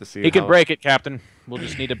to see. He can how- break it, Captain. We'll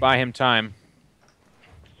just need to buy him time.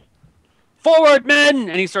 "Forward, men!"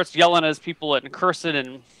 And he starts yelling at his people and cursing,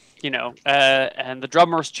 and and the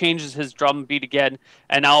drummer changes his drum beat again,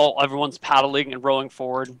 and now everyone's paddling and rowing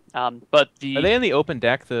forward. But Are they in the open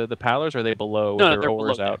deck, the paddlers, or are they below with no, their they're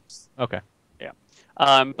oars below out? decks. Okay.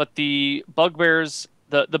 But the bugbears,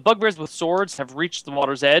 the bugbears with swords have reached the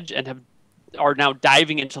water's edge and are now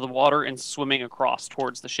diving into the water and swimming across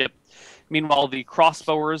towards the ship. Meanwhile, the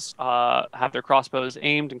crossbowers have their crossbows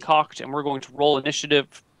aimed and cocked, and we're going to roll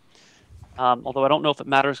initiative. Although I don't know if it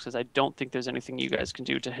matters because I don't think there's anything you guys can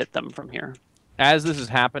do to hit them from here. As this is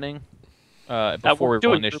happening, before We're we roll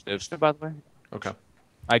doing initiative, by the way. Okay.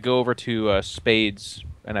 I go over to Spades,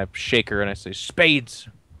 and I shake her, and I say, Spades,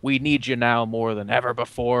 we need you now more than ever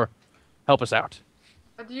before. Help us out.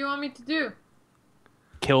 What do you want me to do?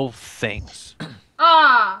 Kill things.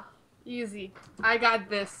 Ah, easy. I got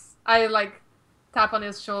this. I tap on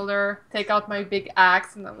his shoulder, take out my big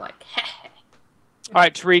axe, and I'm like, heh. All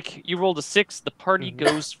right, Tariq, you rolled a 6. The party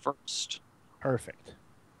goes first. Perfect.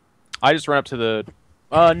 I just run up to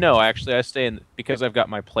the... no, actually, I stay in... Because I've got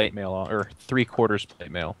my plate mail on, or 3/4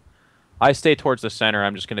 plate mail. I stay towards the center.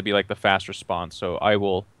 I'm just going to be like the fast response, so I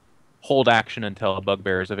will hold action until a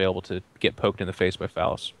bugbear is available to get poked in the face by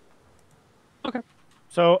Phallus. Okay.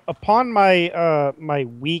 So upon my my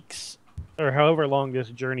weeks or however long this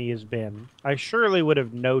journey has been, I surely would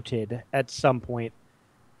have noted at some point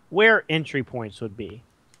where entry points would be.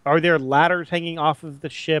 Are there ladders hanging off of the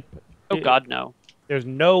ship? Oh, God, no. There's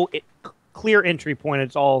no clear entry point.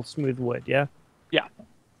 It's all smooth wood, yeah? Yeah.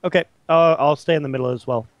 Okay. I'll stay in the middle as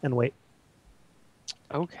well and wait.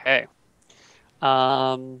 Okay.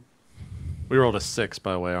 We rolled a 6,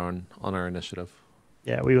 by the way, on our initiative.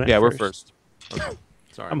 Yeah, we went Yeah, we're first. first.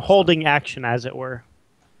 Sorry. I'm holding action, as it were.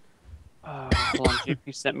 Hold on,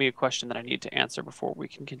 JP sent me a question that I need to answer before we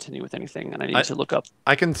can continue with anything, and I need to look up.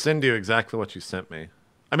 I can send you exactly what you sent me.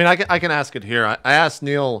 I mean, I can ask it here. I asked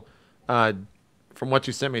Neal, from what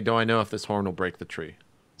you sent me, do I know if this horn will break the tree?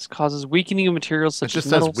 This causes weakening of materials It such just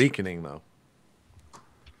as says metals. weakening, though.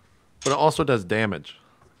 But it also does damage.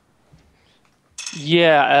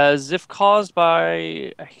 Yeah, as if caused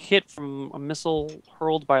by a hit from a missile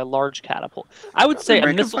hurled by a large catapult. I would say a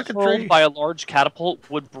break a missile fucking hurled tree. by a large catapult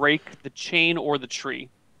would break the chain or the tree.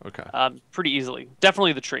 Okay. Pretty easily.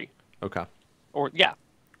 Definitely the tree. Okay. Or, yeah.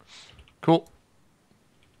 Cool.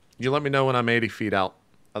 You let me know when I'm 80 feet out.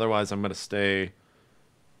 Otherwise, I'm going to stay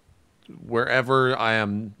wherever I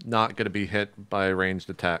am not going to be hit by ranged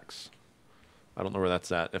attacks. I don't know where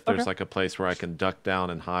that's at. If there's like a place where I can duck down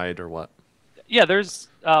and hide or what. Yeah, there's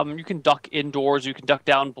you can duck indoors. You can duck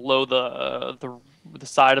down below the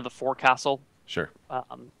side of the forecastle. Sure.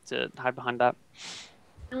 To hide behind that.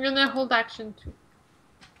 I'm gonna hold action too.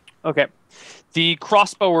 Okay, the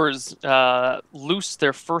crossbowers loose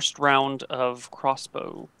their first round of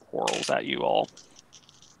crossbow quarrels at you all.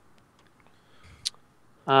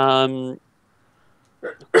 Who are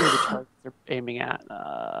the targets they're aiming at?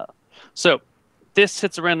 So this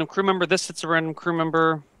hits a random crew member. This hits a random crew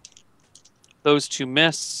member. Those two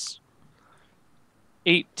miss.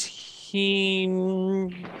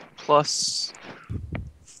 18 plus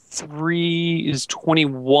 3 is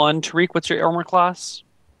 21. Tariq, what's your armor class?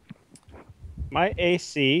 My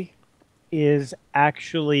AC is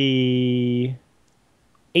actually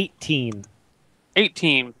 18.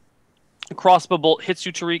 18. A crossbow bolt hits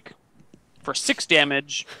you, Tariq, for 6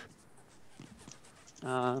 damage.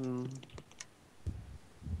 No,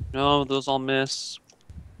 those all miss.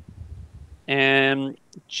 And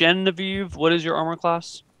Genevieve, what is your armor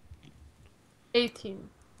class? 18.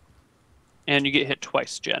 And you get hit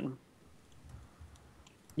twice, Jen.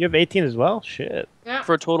 You have 18 as well? Shit. Yeah.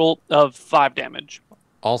 For a total of 5 damage.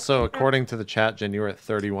 Also, according to the chat, Jen, you were at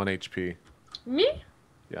 31 HP. Me?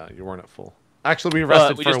 Yeah, you weren't at full. Actually, we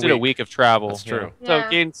rested we for just a did week. a week of travel. That's true. So Yeah.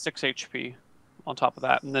 gain 6 HP on top of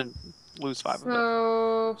that, and then lose 5 of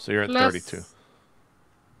it. So you're at plus- 32.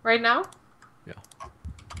 Right now? Yeah.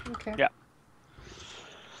 Okay. Yeah.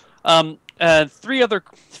 4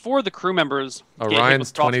 of the crew members. get hit Ryan's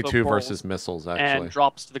with crossbow 22 quarrels versus missiles, actually. and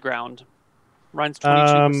drops to the ground. Ryan's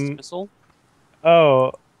 22 versus missile.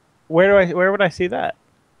 Oh, where would I see that?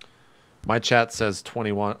 My chat says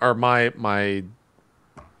 21, or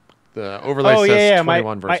the overlay Oh says yeah.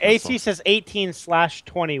 21 My versus AC missile. says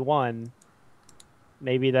 18/21.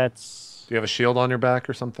 Maybe that's. Do you have a shield on your back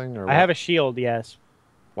or something? Or I have a shield. Yes.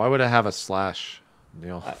 Why would I have a slash,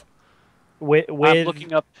 Neil? With I'm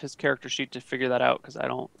looking up his character sheet to figure that out because I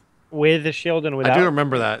don't. with the shield and without. I do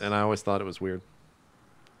remember that, and I always thought it was weird.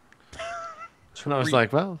 And I was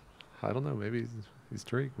like, well, I don't know. Maybe he's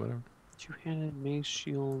Tariq, whatever. Two-handed mace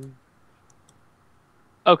shield.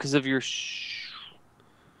 Oh, because of your.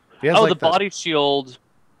 He has Oh, like the body shield.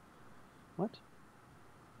 What?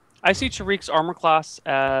 I see Tariq's armor class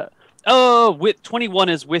at. Oh, with 21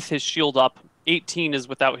 is with his shield up. 18 is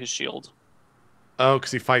without his shield. Oh,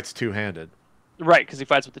 because he fights two-handed. Right, because he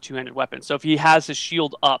fights with a two-handed weapon. So if he has his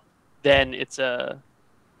shield up, then it's a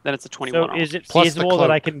 21. So is it Plus the feasible that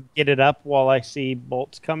I cloak. can get it up while I see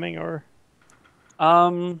bolts coming, or?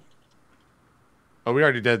 Oh, we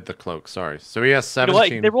already did the cloak. Sorry. So he has you know what?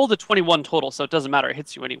 17. They rolled a 21 total, so it doesn't matter. It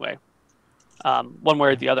hits you anyway, one way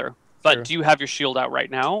or the other. But Sure. do you have your shield out right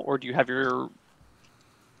now, or do you have your?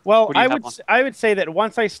 Well, What do you I have would on? I would say that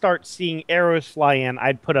once I start seeing arrows fly in,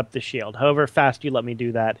 I'd put up the shield. However fast you let me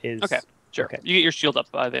do that is Okay, sure. Okay. You get your shield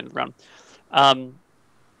up by the end of the round.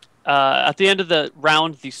 At the end of the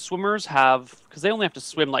round, the swimmers have, because they only have to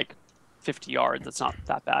swim like 50 yards. That's not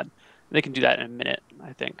that bad. They can do that in a minute,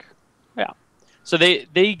 I think. Yeah. So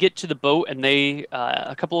they get to the boat and they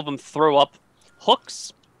a couple of them throw up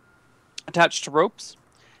hooks attached to ropes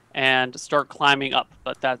and start climbing up.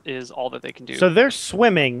 But that is all that they can do. So they're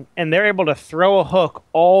swimming and they're able to throw a hook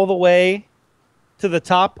all the way to the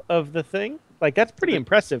top of the thing. Like that's pretty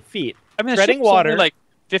impressive feat. I mean, the treading ship's only, water. like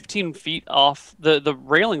 15 feet off the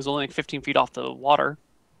railing's only like 15 feet off the water.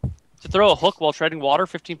 To throw a hook while treading water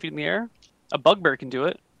 15 feet in the air, a bugbear can do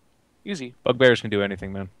it. Easy. Bugbears can do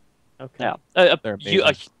anything, man. Okay. Yeah. They're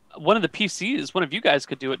One of the PCs, one of you guys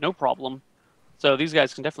could do it, no problem. So these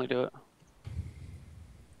guys can definitely do it.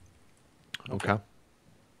 Okay.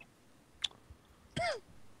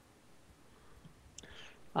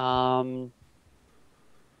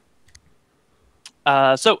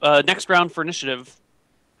 Next round for initiative.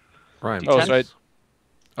 Ryan. Oh, so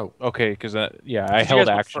Okay, because I you held guys went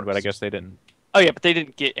action, but I first. guess they didn't. Oh yeah, but they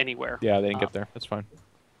didn't get anywhere. Yeah, they didn't get there. That's fine.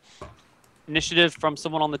 Initiative from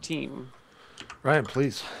someone on the team. Ryan,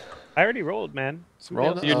 please. I already rolled, man.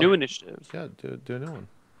 Roll Your new initiative. Yeah, do a new one.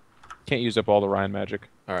 Can't use up all the Ryan magic.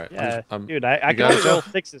 All right. Yeah, dude, I you can got it, only roll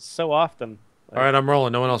Jeff? 6s so often. All right, I'm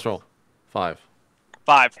rolling. No one else roll. 5.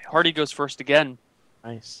 5. Hardy goes first again.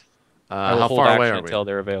 Nice. I will How hold far away action are we? until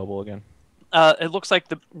they're available again. It looks like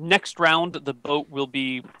the next round, the boat will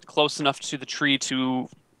be close enough to the tree to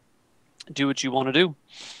do what you want to do.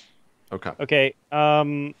 Okay. Okay.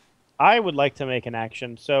 I would like to make an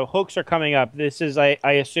action. So hooks are coming up. This is, I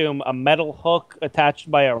assume, a metal hook attached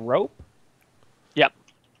by a rope. Yep.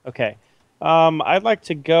 Okay. I'd like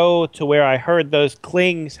to go to where I heard those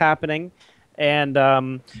clings happening,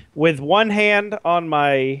 and with one hand on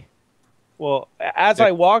my, well, as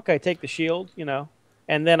I walk, I take the shield, you know,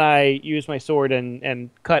 and then I use my sword and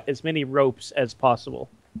cut as many ropes as possible.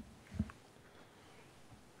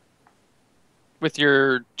 With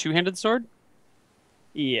your two-handed sword?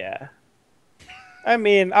 Yeah. I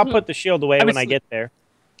mean, I'll put the shield away when I get there.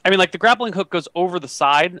 I mean, like, the grappling hook goes over the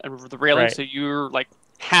side of the railing, Right. so you're, like,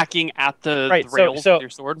 hacking at the Right, rails with your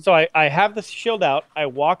sword. So I have the shield out, I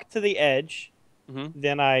walk to the edge, Mhm.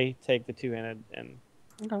 then I take the two-handed and...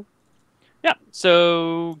 Okay. Yeah,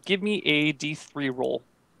 so give me a D3 roll.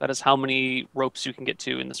 That is how many ropes you can get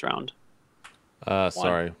to in this round.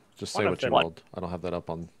 Sorry. Just say One what of you them. rolled. I don't have that up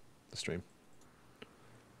on the stream.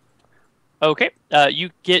 Okay, you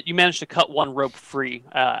managed to cut one rope free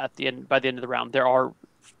at the end. By the end of the round, there are,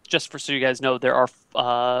 just so you guys know, there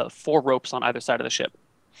are 4 ropes on either side of the ship.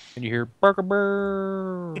 And you hear burger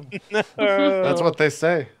burr. That's what they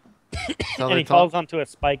say. And he falls onto a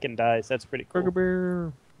spike and dies. That's pretty cool. Burger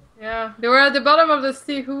burr. Yeah, they were at the bottom of the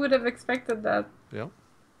sea. Who would have expected that? Yeah.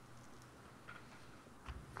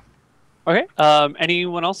 Okay.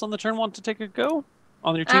 Anyone else on the turn want to take a go?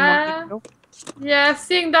 On your team want to take a go? Yeah,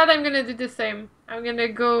 seeing that, I'm gonna do the same. I'm gonna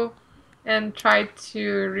go and try to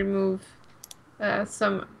remove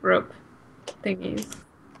some rope thingies.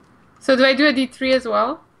 So do I do a D3 as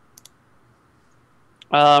well?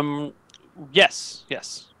 Yes.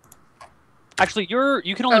 Actually,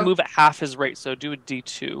 you can only move at half his rate, so do a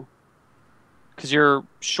D2. Because you're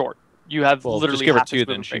short. You have Well, literally just give her half his 2,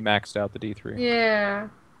 then movement she rate. maxed out the D3. Yeah.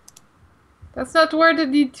 That's not worth a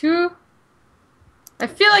D2. I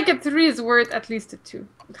feel like a 3 is worth at least a 2.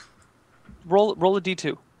 Roll a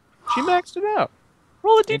D2. She maxed it out.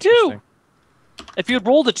 Roll a D2. Interesting. If you had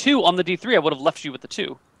rolled a 2 on the D3, I would have left you with the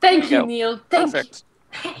 2. Thank There you, go. Neil. Thank Perfect.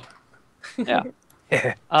 Yeah.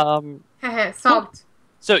 you. Solved.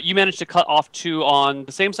 So you managed to cut off 2 on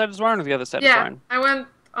the same side as Ryan or the other side as Yeah, Ryan? I went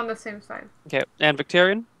on the same side. Okay. And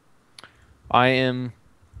Victorian? I am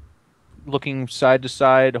looking side to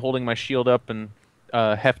side, holding my shield up and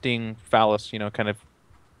hefting phallus, you know, kind of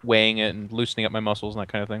weighing it and loosening up my muscles and that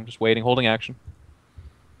kind of thing. Just waiting, holding action.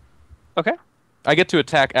 Okay. I get to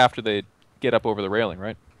attack after they get up over the railing,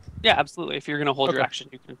 right? Yeah, absolutely. If you're going to hold your Okay. action,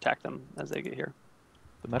 you can attack them as they get here.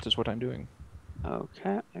 Then that is what I'm doing.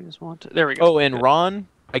 Okay. I just want to... There we go. Oh, and Good. Ron,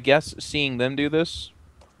 I guess seeing them do this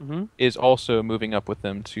Mhm. is also moving up with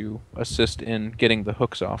them to assist in getting the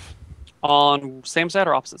hooks off. On same side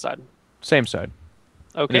or opposite side? Same side.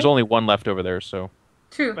 And Okay. there's only one left over there, so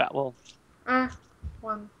 2. Yeah, well,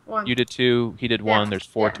 One. you did 2, he did 1, there's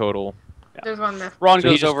 4 yeah. total. There's one left. Ron So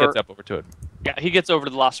he goes just over... gets up over to it. Yeah, he gets over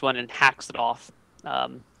to the last one and hacks it off.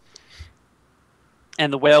 And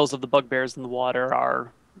the wails of the bugbears in the water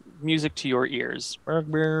are music to your ears.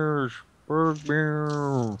 Bugbears.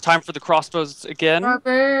 Time for the crossbows again.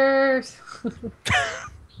 Robbers.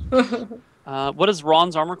 What is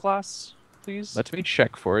Ron's armor class, please? Let me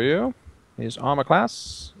check for you. His armor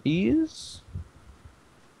class is...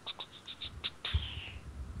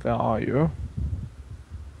 Where are you?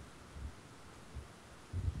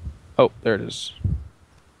 Oh, there it is.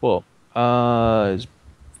 Well, is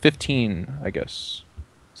 15, I guess.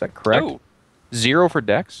 Is that correct? Oh, 0 for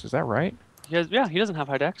Dex, is that right? he doesn't have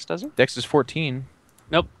high dex, does he? Dex is 14.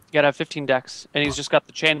 Nope, you gotta have 15 dex. And he's just got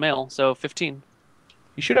the chainmail, so 15.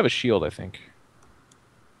 He should have a shield, I think.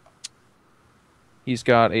 He's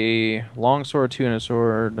got a longsword, two-handed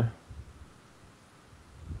sword.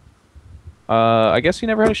 I guess he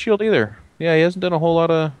never had a shield either. Yeah, he hasn't done a whole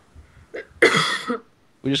lot of...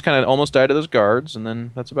 We just kind of almost died to those guards, and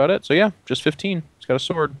then that's about it. So yeah, just 15. He's got a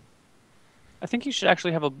sword. I think he should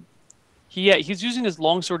actually have a... he's using his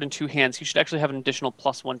longsword in 2 hands. He should actually have an additional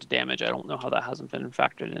 +1 to damage. I don't know how that hasn't been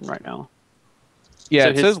factored in right now. Yeah, So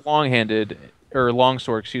it says long-handed, or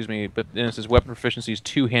longsword, excuse me, but then it says weapon proficiency is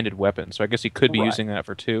 2-handed weapon. So I guess he could be Right. using that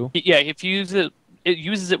for 2. Yeah, if you use it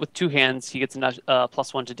uses it with 2 hands, he gets a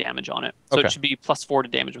 +1 to damage on it. So Okay. it should be +4 to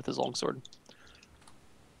damage with his longsword.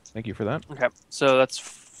 Thank you for that. Okay, so that's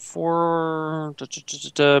 4.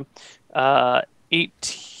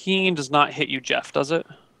 18 does not hit you, Jeff, does it?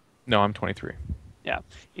 No, I'm 23. Yeah,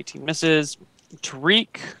 18 misses.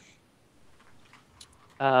 Tariq,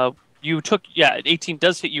 you took 18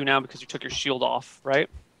 does hit you now because you took your shield off, right?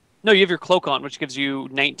 No, you have your cloak on, which gives you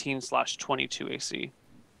 19/22 AC.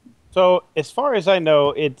 So as far as I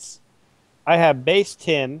know, I have base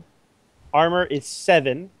 10, armor is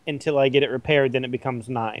 7 until I get it repaired. Then it becomes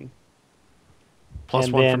 9. Plus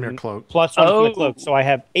And 1 then from your cloak. Plus 1 from the cloak. So I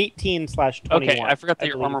have 18/21. Okay, I forgot that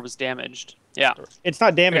your armor was damaged. Yeah, it's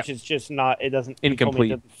not damaged. It's just not. It doesn't.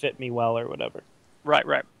 Incomplete. It doesn't fit me well or whatever. Right.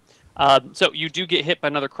 So you do get hit by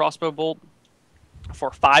another crossbow bolt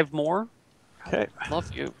for 5 more. Okay.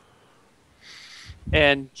 Love you.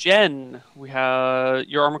 And Jen, we have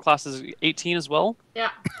your armor class is 18 as well.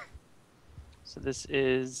 Yeah. So this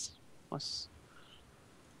is one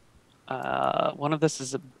of this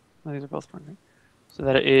is these are both right? So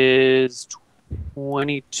that is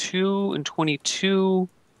 22 and 22.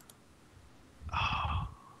 Oh.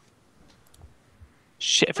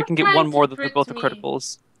 Shit! If we can get one more, they're both the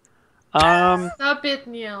criticals. Stop it,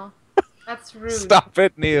 Neal. That's rude. Stop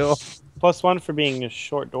it, Neal. Plus 1 for being a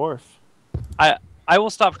short dwarf. I will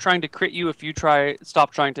stop trying to crit you if you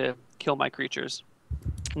stop trying to kill my creatures.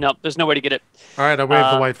 No, there's no way to get it. All right, I wave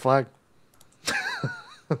the white flag.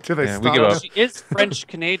 Do they stop? we give up. She is French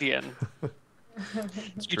Canadian.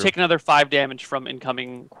 You take another 5 damage from 2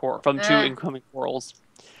 incoming quarrels.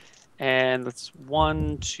 And that's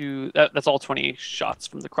 1, 2. That's all 20 shots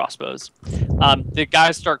from the crossbows. The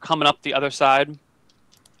guys start coming up the other side,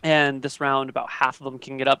 and this round, about half of them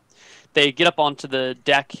can get up. They get up onto the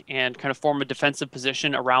deck and kind of form a defensive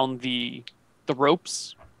position around the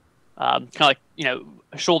ropes, kind of like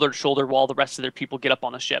shoulder to shoulder, while the rest of their people get up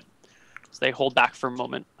on the ship. So they hold back for a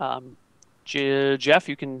moment. Jeff,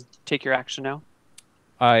 you can take your action now.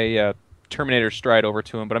 I Terminator stride over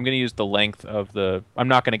to him, but I'm going to use the length of the... I'm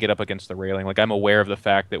not going to get up against the railing. Like, I'm aware of the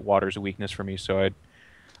fact that water's a weakness for me, so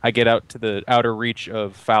I get out to the outer reach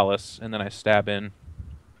of Phallus, and then I stab in.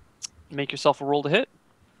 Make yourself a roll to hit.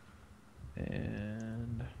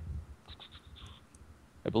 And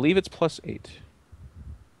I believe it's +8.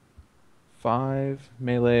 5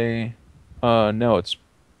 melee. No, it's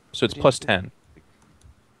 +10.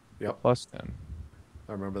 Yep. +10.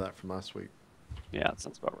 I remember that from last week. Yeah, that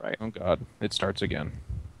sounds about right. Oh god, it starts again.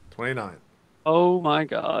 29. Oh my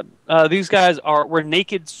god. These guys were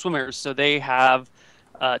naked swimmers, so they have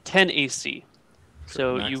 10 AC.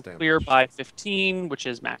 So you clear by 15, which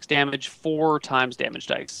is max damage, 4 times damage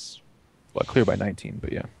dice. Well, clear by 19,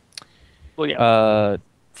 but yeah. Well, yeah.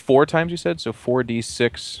 4 times you said, so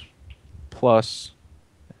 4d6 plus.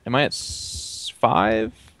 Am I at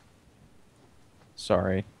 5?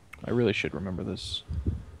 Sorry, I really should remember this.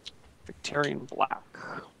 Victorian black.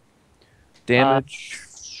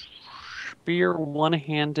 Damage. Spear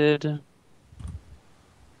one-handed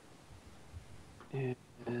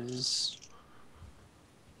is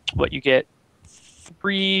what you get.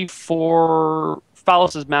 3, 4.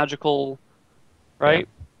 Phallus is magical, right? Yeah.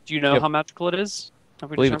 Do you know how magical it is? I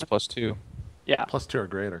believe it's +2. Yeah. +2 or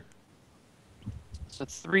greater. So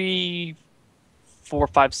 3, 4,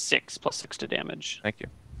 5, 6 plus 6 to damage. Thank you.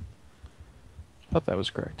 I thought that was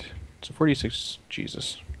correct. So 46.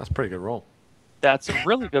 Jesus. That's a pretty good roll. That's a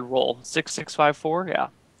really good roll. 6, 6, 5, 4. Yeah.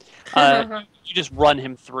 You just run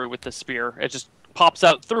him through with the spear. It just pops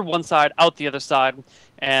out through one side, out the other side,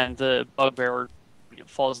 and the bugbearer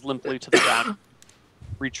falls limply to the ground.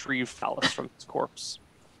 Retrieve Phallus from his corpse.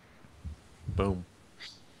 Boom.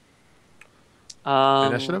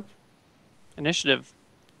 Initiative? Initiative.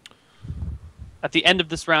 At the end of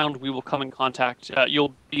this round, we will come in contact.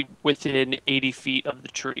 You'll be within 80 feet of the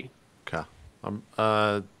tree. Okay.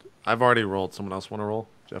 I've already rolled. Someone else want to roll?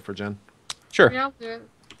 Jeff or Jen? Sure. Yeah, I'll do it.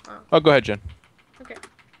 Oh, go ahead, Jen. Okay.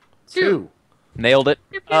 2. Nailed it.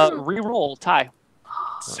 Reroll, tie.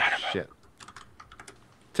 Oh, shit.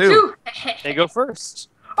 2. They go first.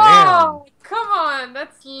 Damn. Oh, come on.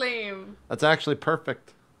 That's lame. That's actually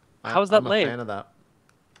perfect. How is that I'm lame? a fan of that.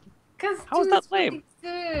 How is that lame?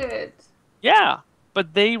 Good. Yeah,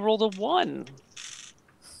 but they rolled a 1.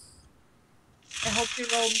 I hope you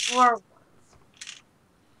roll more ones.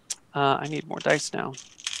 I need more dice now.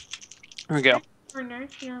 Here we go.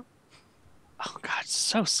 Yeah. Oh god,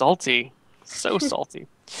 so salty. So salty.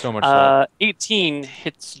 So much salt. 18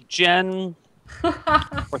 hits Jen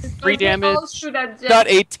for 3 damage. Not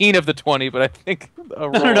 18 of the 20, but I think a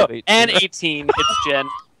roll No. of 18. And 18 hits Jen.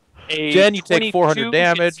 Jen, you take 400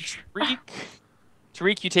 damage.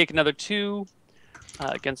 Tariq, you take another 2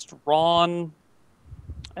 against Ron.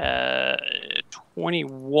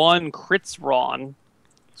 21 crits Ron.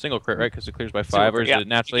 Single crit, right? Because it clears by 5, or is it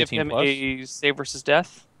naturally 18 plus? Give him a save versus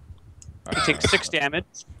death. He takes 6 damage.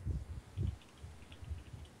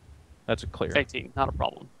 That's a clear. 18, not a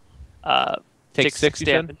problem. Takes 6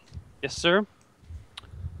 damage. Yes, sir. All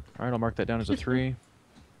right, I'll mark that down as a 3.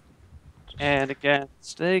 And again,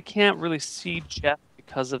 they can't really see Jeff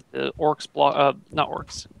because of the orcs block. Not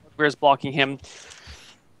orcs. Bears blocking him.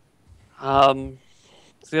 So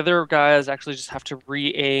the other guys actually just have to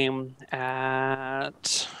re-aim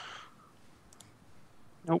at.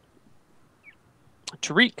 Nope.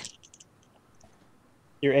 Tariq.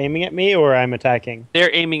 You're aiming at me, or I'm attacking?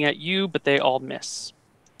 They're aiming at you, but they all miss.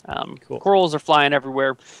 Cool. Corals are flying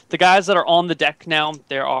everywhere. The guys that are on the deck now,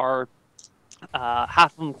 there are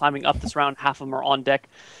half of them climbing up this round, half of them are on deck.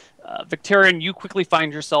 Victorian, you quickly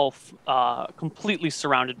find yourself completely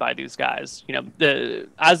surrounded by these guys. You know,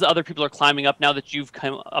 as the other people are climbing up, now that you've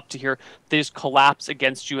come up to here, they just collapse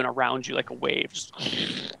against you and around you like a wave. Just,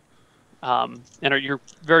 you're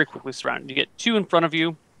very quickly surrounded. You get 2 in front of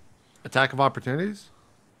you. Attack of opportunities?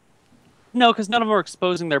 No, because none of them are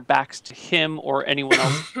exposing their backs to him or anyone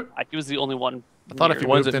else. He was the only one. I thought if you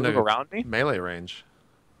ones moved that move into around me? melee range.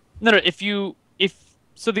 No.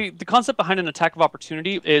 So the concept behind an attack of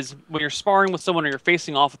opportunity is when you're sparring with someone or you're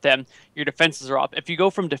facing off with them, your defenses are up. If you go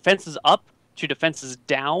from defenses up to defenses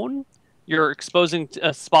down, you're exposing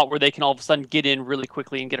a spot where they can all of a sudden get in really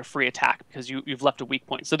quickly and get a free attack because you've left a weak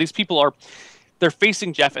point. So these people they're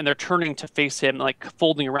facing Jeff and they're turning to face him, like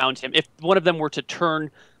folding around him. If one of them were to turn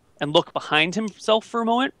and look behind himself for a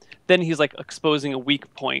moment, then he's like exposing a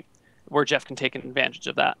weak point where Jeff can take advantage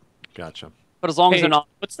of that. Gotcha. But as long as they're not...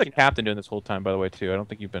 What's the captain doing this whole time, by the way, too? I don't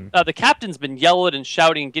think you've been... the captain's been yelling and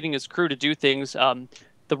shouting and getting his crew to do things.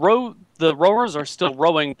 The rowers are still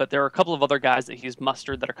rowing, but there are a couple of other guys that he's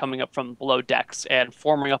mustered that are coming up from below decks and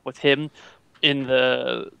forming up with him in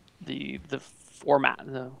the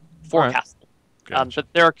forecastle. Gotcha.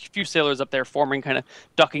 But there are a few sailors up there forming, kind of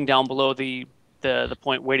ducking down below the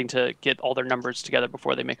point, waiting to get all their numbers together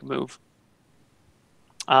before they make a move.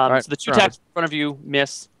 Right, so the 2 attacks in front of you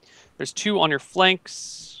miss. There's 2 on your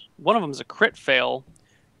flanks. One of them is a crit fail.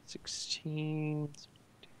 16,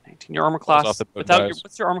 19. Your armor class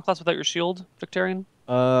what's your armor class without your shield, Victorian?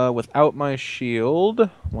 Without my shield,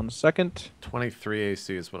 1 second. 23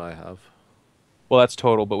 AC is what I have. Well, that's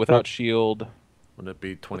total, but without shield, Wouldn't it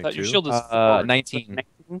be 22? Your shield is 19.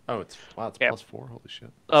 Oh, it's plus 4. Holy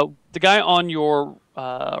shit. The guy on your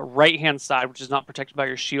right-hand side, which is not protected by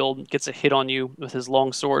your shield, gets a hit on you with his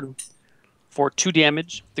long sword for 2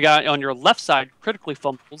 damage. The guy on your left side critically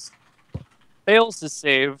fumbles, fails his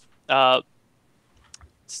save,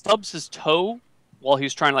 stubs his toe while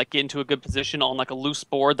he's trying to get into a good position on a loose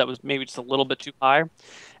board that was maybe just a little bit too high,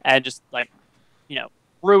 and just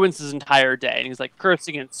ruins his entire day. And he's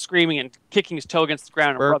cursing and screaming and kicking his toe against the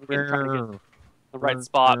ground and rubbing it, trying to get the right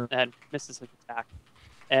spot, and misses his attack.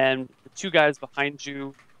 And the 2 guys behind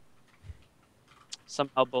you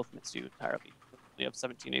somehow both miss you entirely. You have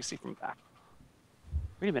 17 AC from back.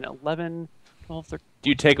 Wait a minute, 11, 12, 13. Do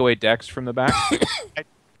you take away dex from the back?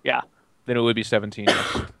 Yeah. Then it would be 17.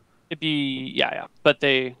 It'd be, yeah. But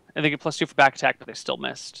they get +2 for back attack, but they still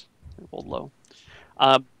missed. They rolled low.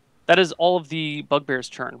 That is all of the bugbear's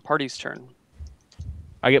turn, party's turn.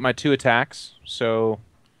 I get my 2 attacks, so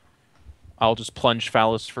I'll just plunge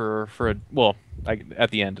Phallus for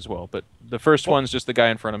at the end as well. But the first one's just the guy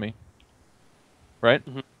in front of me. Right?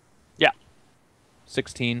 Mm-hmm. Yeah.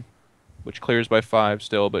 16, which clears by 5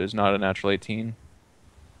 still, but is not a natural 18.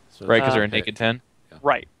 So right, because they're a naked 10? Yeah.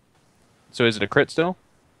 Right. So is it a crit still?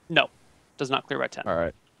 No. Does not clear by 10. All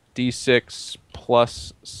right. D6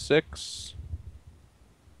 plus 6.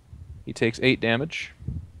 He takes 8 damage.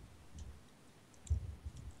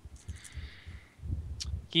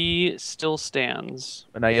 He still stands.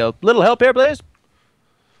 And I yell, "Little help here, please!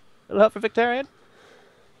 Little help for Victorian!"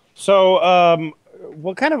 So,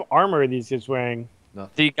 what kind of armor are these guys wearing?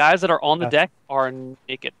 The guys that are on the deck are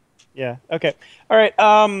naked. Yeah. Okay. All right.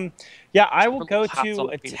 Yeah, I will go Hats to on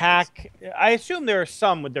the attack. I assume there are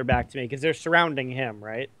some with their back to me because they're surrounding him,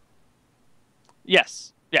 right?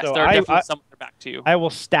 Yes. Yes, So there are definitely some with their back to you. I will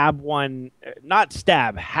stab one, not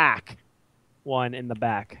stab, hack one in the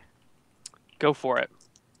back. Go for it.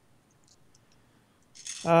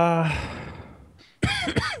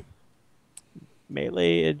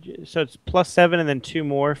 Melee. So it's +7 and then 2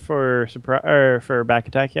 more for for back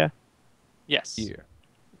attack. Yeah. Yes. Yeah.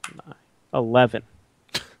 11.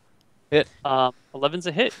 Hit. 11's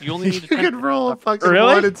a hit. You only need to You could roll a fucking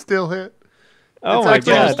Really? 1 and still hit. Oh It's my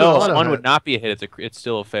actually god. just a lot of One hit. would not be a hit. It's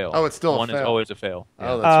still a fail. Oh, it's still a one is fail. always a fail. Oh,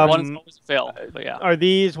 Yeah. that's right. One is always a fail. But yeah. Are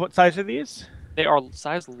these, what size are these? They are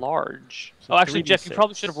size large. So Oh, actually, Jeff, you 3d6.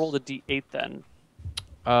 probably should have rolled a d8 then.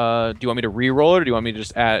 Do you want me to re-roll it, or do you want me to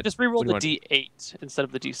just add? Just re-roll what do the you want? d8 instead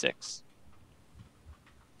of the d6.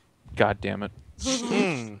 God damn it.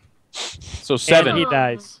 Hmm. So And 7. he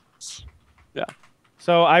dies. Yeah.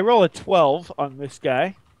 So I roll a 12 on this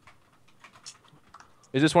guy.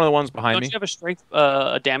 Is this one of the ones behind Don't me? you have a strength,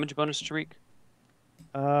 a damage bonus, Tariq?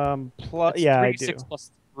 Plus, It's yeah, I 3d6 do.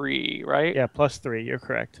 plus 3, right? Yeah, plus 3. You're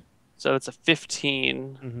correct. So it's a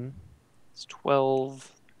 15. Mm-hmm. It's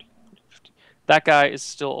 12. 15. That guy is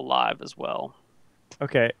still alive as well.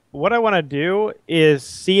 Okay, what I want to do is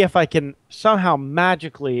see if I can somehow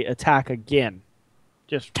magically attack again,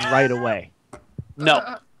 just right away.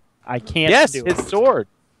 No. I can't Yes, do his it. sword.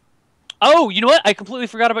 Oh, you know what? I completely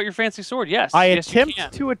forgot about your fancy sword. Yes. I yes, you attempt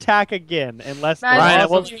can. to attack again, unless the Ryan, Ryan, I laws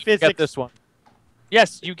will of let you physics. get this one.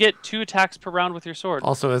 Yes, you get 2 attacks per round with your sword.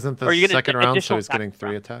 Also, isn't Or you the get an second round, so additional he's attack getting 3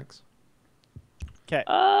 round. attacks? Okay.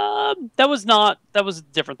 That was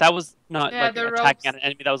different. That was not Yeah, like the attacking ropes. at an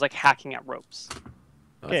enemy. That was like hacking at ropes.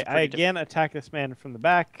 Okay, That's I pretty again attack this man from the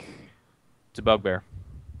back. It's a bugbear.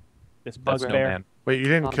 This That's no bugbear. man. Wait, you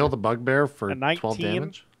didn't Not a kill man. the bugbear for A 12 19.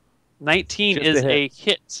 damage? 19 Just a is hit. a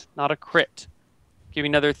hit, not a crit. Give me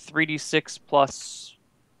another 3d6 plus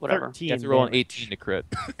whatever. 13 You have to roll an damage. 18 to crit.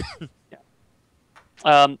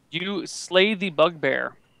 You slay the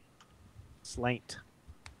bugbear. Slaint.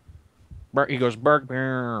 He goes,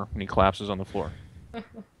 bugbear, and he collapses on the floor.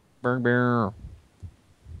 Bugbear.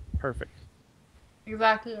 Perfect.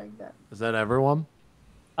 Exactly like that. Is that everyone?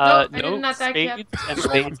 I didn't attack yet. spades and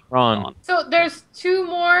Spades rolls run. on. So there's 2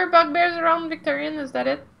 more bugbears around Victorian. Is that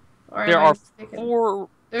it? Or There am I are mistaken? 4,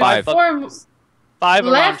 There's 5 4 bugbears. 5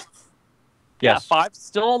 around. left. Yeah, Yes. 5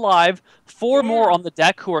 still alive. 4 more Damn. on the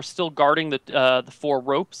deck who are still guarding the 4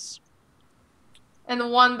 ropes. And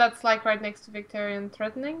 1 that's like right next to Victorian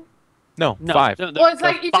threatening. No, No, 5. no, Oh, it's there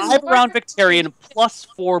are like even 5 more around than- Victorian plus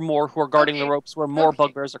 4 more who are guarding the Okay. ropes where more Okay.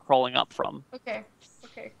 bugbears are crawling up from. Okay.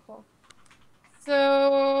 Okay, cool.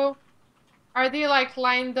 So are they like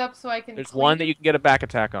lined up so I can There's clean? one that you can get a back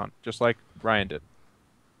attack on, just like Ryan did.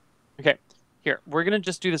 Okay, here, we're going to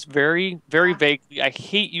just do this very, very vaguely. I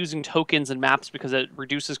hate using tokens and maps because it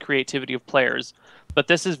reduces creativity of players, but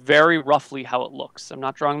this is very roughly how it looks. I'm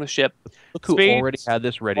not drawing the ship. Look who Spades, already had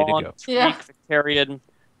this ready to Pawn, go. Yeah. Tariq, Victorian.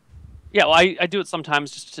 Yeah, well, I do it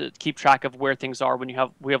sometimes just to keep track of where things are when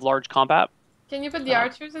we have large combat. Can you put the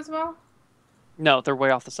archers as well? No, they're way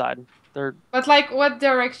off the side. They're But like what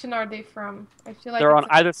direction are they from? I feel like they're on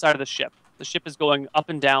it's either side of the ship. The ship is going up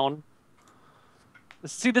and down.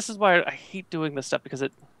 See, this is why I hate doing this stuff because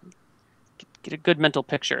it get a good mental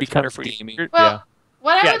picture. It's better Becomes for you. gamey. Here- Well,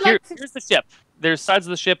 what I yeah, would like to here's the ship. There's sides of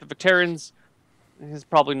the ship. Victorians, he's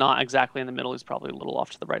probably not exactly in the middle. He's probably a little off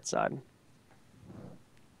to the right side.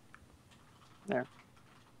 There.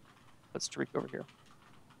 Let's Tariq over here.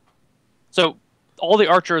 So all the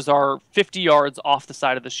archers are 50 yards off the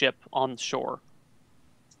side of the ship on shore.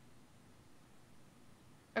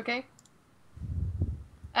 Okay.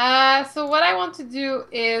 So what I want to do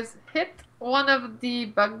is hit one of the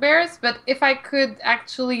bugbears, but if I could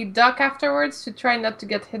actually duck afterwards to try not to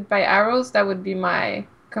get hit by arrows, that would be my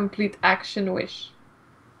complete action wish.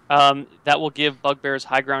 That will give bugbears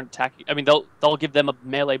high ground attack. I mean, they'll give them a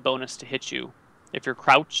melee bonus to hit you. If you're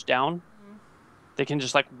crouched down, they can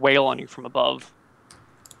just like wail on you from above.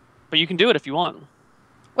 But you can do it if you want.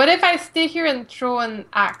 What if I stay here and throw an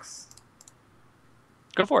axe?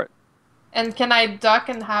 Go for it. And can I duck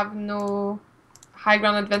and have no high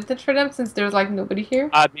ground advantage for them since there's like nobody here?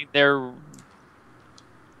 I mean,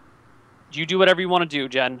 you do whatever you want to do,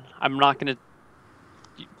 Jen. I'm not gonna.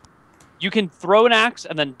 You can throw an axe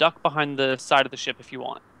and then duck behind the side of the ship if you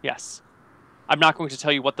want. Yes. I'm not going to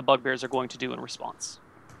tell you what the bugbears are going to do in response.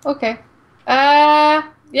 Okay.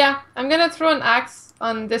 Yeah, I'm gonna throw an axe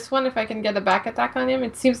on this one if I can get a back attack on him.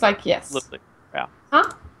 It seems like yes. Absolutely. Yeah. Huh?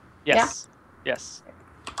 Yes. Yes.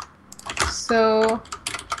 So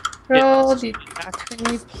roll the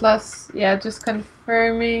 20 plus, yeah, just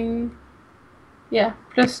confirming. Yeah,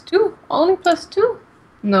 +2. Only +2?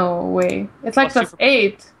 No way. It's like Plus two for-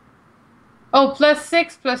 +8. Oh,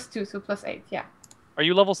 +6, +2, so +8, yeah. Are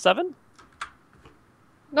you level 7?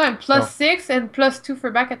 No, I'm +6 and +2 for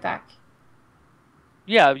back attack.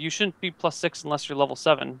 Yeah, you shouldn't be +6 unless you're level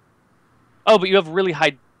 7. Oh, but you have really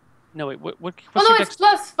high. No, wait. What's Oh your no, it's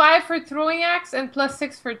dex? +5 for throwing axe and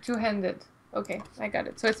 +6 for two-handed. Okay, I got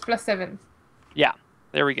it. So it's +7. Yeah,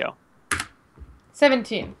 there we go.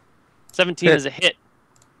 17. 17 Hit. is a hit.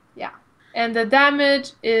 Yeah. And the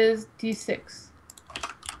damage is D6.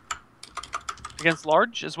 Against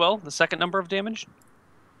large as well, the second number of damage.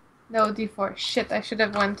 No, D4. Shit, I should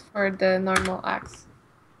have went for the normal axe.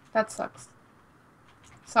 That sucks.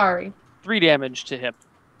 Sorry. 3 damage to him.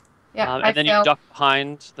 Yeah, and then failed. you duck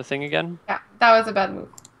behind the thing again. Yeah, that was a bad move.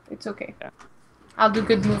 It's okay. Yeah. I'll do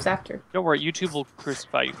good moves after. Don't worry, YouTube will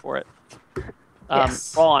crucify you for it.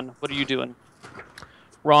 Yes. Ron, what are you doing?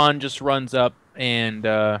 Ron just runs up and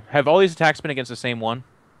have all these attacks been against the same one?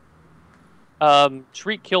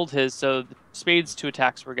 Tariq killed his, so the Spade's 2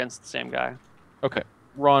 attacks were against the same guy. Okay.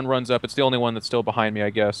 Ron runs up. It's the only one that's still behind me, I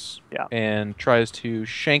guess. Yeah. And tries to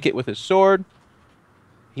shank it with his sword.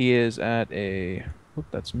 He is at a... Oop,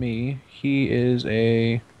 that's me. He is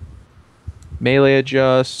a melee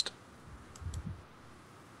adjust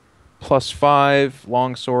 +5.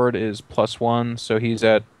 Longsword is +1, so he's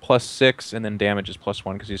at +6, and then damage is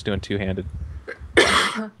 +1 because he's doing two-handed.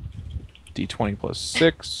 D20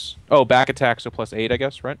 +6. Oh, back attack, so +8, I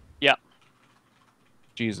guess, right? Yeah.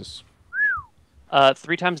 Jesus.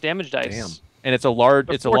 3 times damage dice. Damn. And it's a large,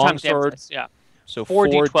 Or it's a 4 long times damage sword. dice, yeah. So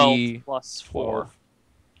 4d12 plus 4.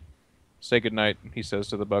 Say goodnight, he says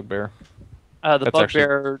to the bugbear. The That's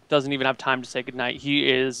bugbear doesn't even have time to say goodnight. He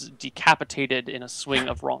is decapitated in a swing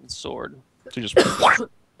of Ron's sword. So he just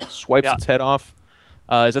swipes its head off.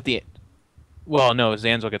 Is that the... Well, no,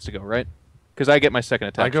 Zanzo gets to go, right? Because I get my second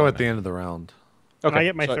attack. I go at the end of the round. Okay. I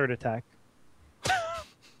get my third attack.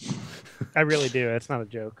 I really do. It's not a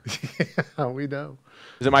joke. Yeah, we know.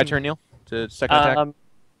 Is it my turn, Neil? To second attack?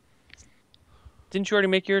 Didn't you already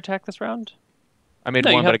make your attack this round? I made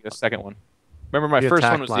No, one, you but I have- get a second one. Remember, my You first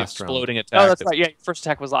one attacked was the last round. exploding attack. Oh, that's right. Yeah, your first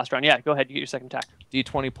attack was last round. Yeah, go ahead. You get your second attack.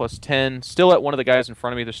 D20 +10. Still at one of the guys in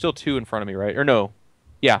front of me. There's still 2 in front of me, right? Or no.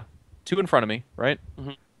 Yeah. 2 in front of me, right?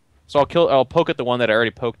 Mhm. So I'll poke at the one that I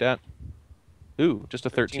already poked at. Ooh, just a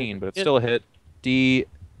 13, but it's still a hit.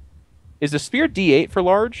 Is the spear D8 for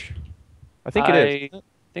large? I think it is. I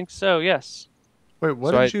think so, yes. Wait,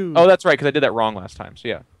 what So did you... Oh, that's right, because I did that wrong last time. So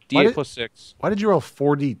yeah. Why D8 did- +6. Why did you roll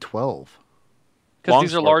 4d12? Because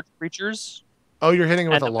these are Longsword. large creatures. Oh, you're hitting it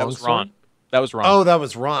with And a that That was longsword? wrong. That was wrong. Oh, that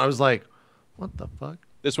was wrong. I was like, what the fuck?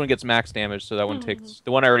 This one gets max damage, so that one takes...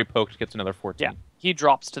 The one I already poked gets another 14. Yeah. He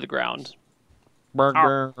drops to the ground.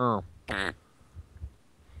 Burger. And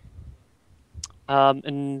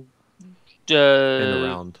In the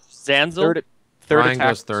round. Zanzel? Third Ryan attack.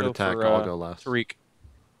 goes third so attack. For, I'll go last. Tariq.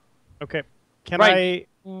 Okay. Can Right.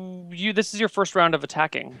 I... This is your first round of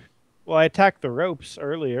attacking. Well, I attacked the ropes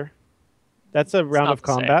earlier. That's a round not of the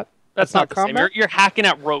same. combat. That's not the same. combat? You're hacking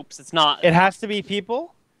at ropes. It's not. It has to be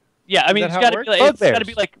people? Yeah, I mean, that it's how it got to works? be like, it's Bugbears. got to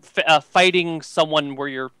be like fighting someone where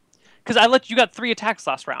you're. Because you got 3 attacks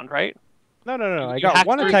last round, right? No. I You got hacked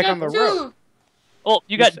one through attack got on the 2. rope. Well,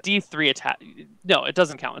 you You got said- D3 attack. No, it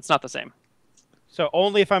doesn't count. It's not the same. So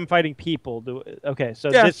only if I'm fighting people do it. Okay,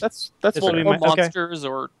 so Yeah, this... that's this fair. will be Or my- okay. monsters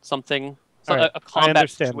or something. So All right, a I combat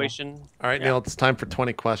understand now. situation. All right, Yeah. Neil, it's time for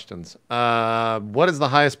 20 questions. What is the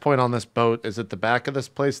highest point on this boat? Is it the back of this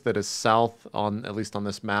place that is south on, at least on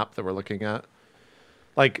this map that we're looking at?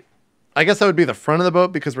 Like, I guess that would be the front of the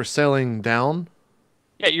boat because we're sailing down.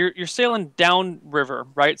 Yeah, you're sailing down river,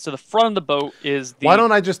 right? So the front of the boat is the. Why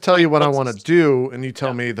don't I just tell you what I want to closest. do and you tell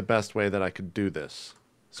Yeah. me the best way that I could do this?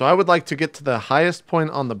 So I would like to get to the highest point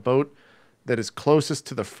on the boat that is closest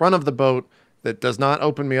to the front of the boat that does not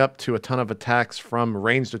open me up to a ton of attacks from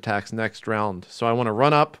ranged attacks next round. So I want to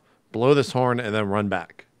run up, blow this horn, and then run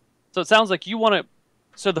back. So it sounds like you want to.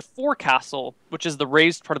 So the forecastle, which is the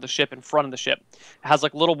raised part of the ship in front of the ship, has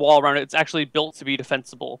like a little wall around it. It's actually built to be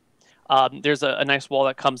defensible. There's a nice wall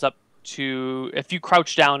that comes up to. If you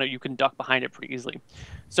crouch down, you can duck behind it pretty easily.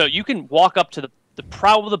 So you can walk up to the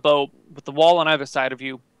prow of the boat with the wall on either side of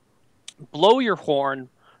you, blow your horn,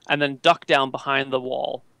 and then duck down behind the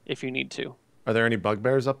wall if you need to. Are there any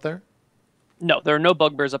bugbears up there? No, there are no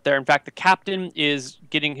bugbears up there. In fact, the captain is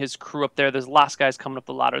getting his crew up there. There's the last guys coming up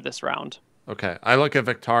the ladder this round. Okay. I look at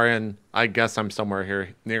Victorian. I guess I'm somewhere here,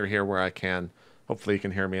 near here where I can. Hopefully you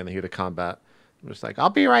can hear me in the heat of combat. I'm just like, I'll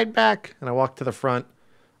be right back. And I walk to the front.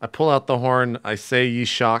 I pull out the horn. I say ye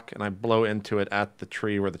shock, and I blow into it at the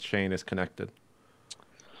tree where the chain is connected.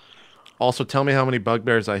 Also, tell me how many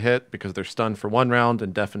bugbears I hit because they're stunned for 1 round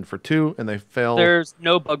and deafened for 2, and they fail. There's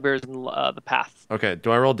no bugbears in the path. Okay.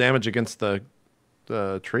 Do I roll damage against the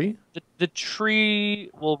tree? The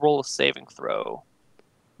tree will roll a saving throw.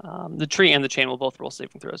 The tree and the chain will both roll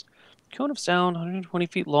saving throws. Cone of sound, 120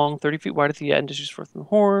 feet long, 30 feet wide at the end, issues forth from the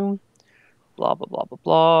horn. Blah, blah, blah, blah,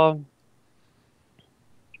 blah.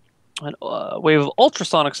 An wave of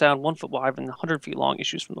ultrasonic sound, 1 foot wide and 100 feet long,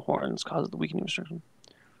 issues from the horns, causes the weakening restriction.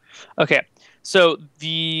 Okay, so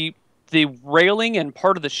the the railing and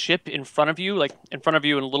part of the ship in front of you, like in front of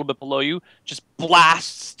you and a little bit below you, just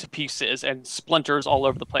blasts to pieces and splinters all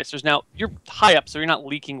over the place. You're high up, so you're not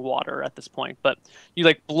leaking water at this point, but you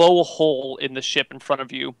like blow a hole in the ship in front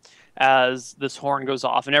of you as this horn goes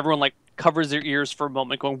off, and everyone like covers their ears for a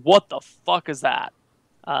moment, going, "What the fuck is that?"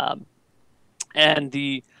 And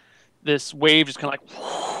this wave just kind of like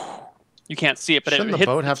you can't see it, but shouldn't it the hits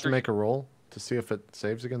boat have to make a roll to see if it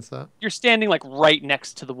saves against that? You're standing like right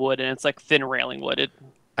next to the wood, and it's like thin railing wood.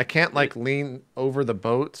 I can't like lean over the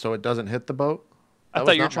boat so it doesn't hit the boat. I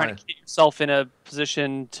thought you were trying to get yourself in a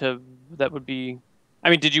position that would be. I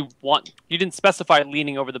mean, you didn't specify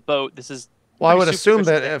leaning over the boat. This is. Well, I would assume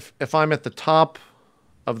that if I'm at the top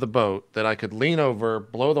of the boat, that I could lean over,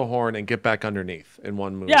 blow the horn, and get back underneath in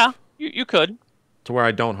one move. Yeah, you could. To where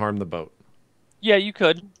I don't harm the boat. Yeah, you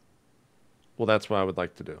could. Well, that's what I would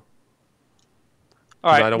like to do.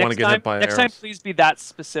 All right. I don't want to get hit by next arrows. time, please be that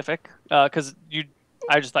specific, because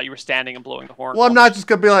I just thought you were standing and blowing the horn. Well, I'm not just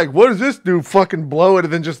gonna be like, "What does this do?" Fucking blow it,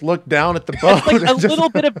 and then just look down at the boat. It's like a little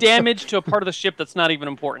bit of damage to a part of the ship that's not even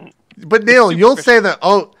important. But Neil, you'll say that.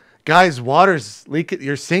 Oh, guys, water's leaking.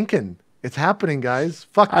 You're sinking. It's happening, guys.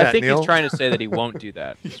 Fuck that, I think Neil. he's trying to say that he won't do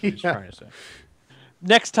that. That's what he's trying to say.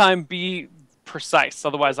 Next time, be precise.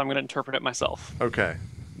 Otherwise, I'm going to interpret it myself. Okay.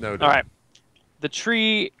 No. All right. The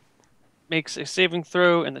tree makes a saving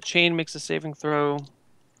throw, and the chain makes a saving throw.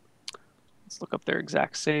 Let's look up their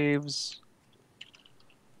exact saves.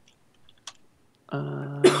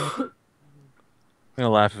 I'm gonna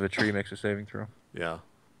laugh if a tree makes a saving throw. Yeah.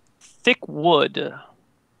 Thick wood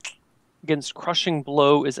against crushing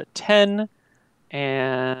blow is a 10,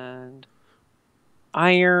 and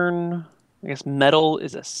iron, I guess metal,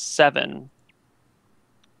 is a 7.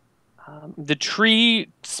 The tree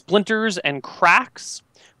splinters and cracks,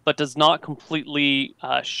 but does not completely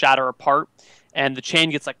shatter apart, and the chain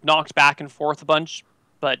gets like knocked back and forth a bunch,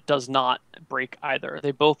 but does not break either.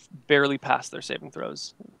 They both barely pass their saving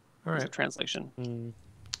throws. All right. Translation.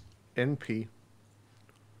 NP.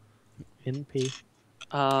 NP.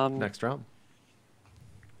 Next round.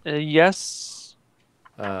 Yes.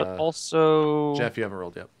 But also... Jeff, you haven't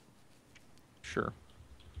rolled yet. Sure.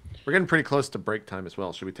 We're getting pretty close to break time as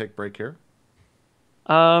well. Should we take break here?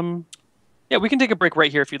 Yeah, we can take a break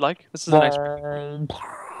right here if you'd like. This is a nice break.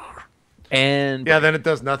 And Yeah, then it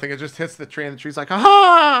does nothing. It just hits the tree, and the tree's like,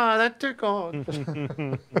 "Aha! That took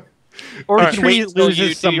on." Or All you right. can wait Tree until you loses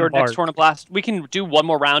do some your next bark. Torn Blast. We can do one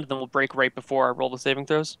more round, and then we'll break right before I roll the saving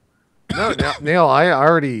throws. No, Neil, I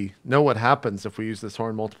already know what happens if we use this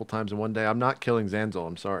horn multiple times in one day. I'm not killing Zanzil.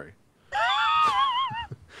 I'm sorry.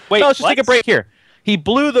 Wait, no, let's just what? take a break here. He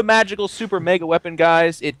blew the magical super mega weapon,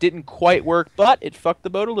 guys. It didn't quite work, but it fucked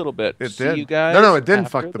the boat a little bit. It See did. you guys No, it didn't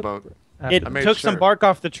after fuck the boat. It I made took sure. some bark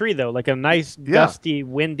off the tree though, like a nice gusty,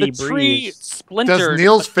 windy The tree breeze. splintered. Does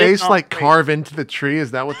Neil's but did face not like break. carve into the tree?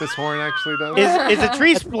 Is that what this horn actually does? Is a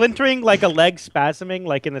tree splintering like a leg spasming,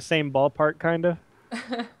 like in the same ballpark, kind of?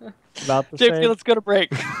 About the JP, same. let's go to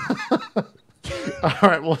break. All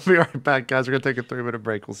right, we'll be right back, guys. We're going to take a 3-minute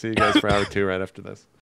break. We'll see you guys for hour 2 right after this.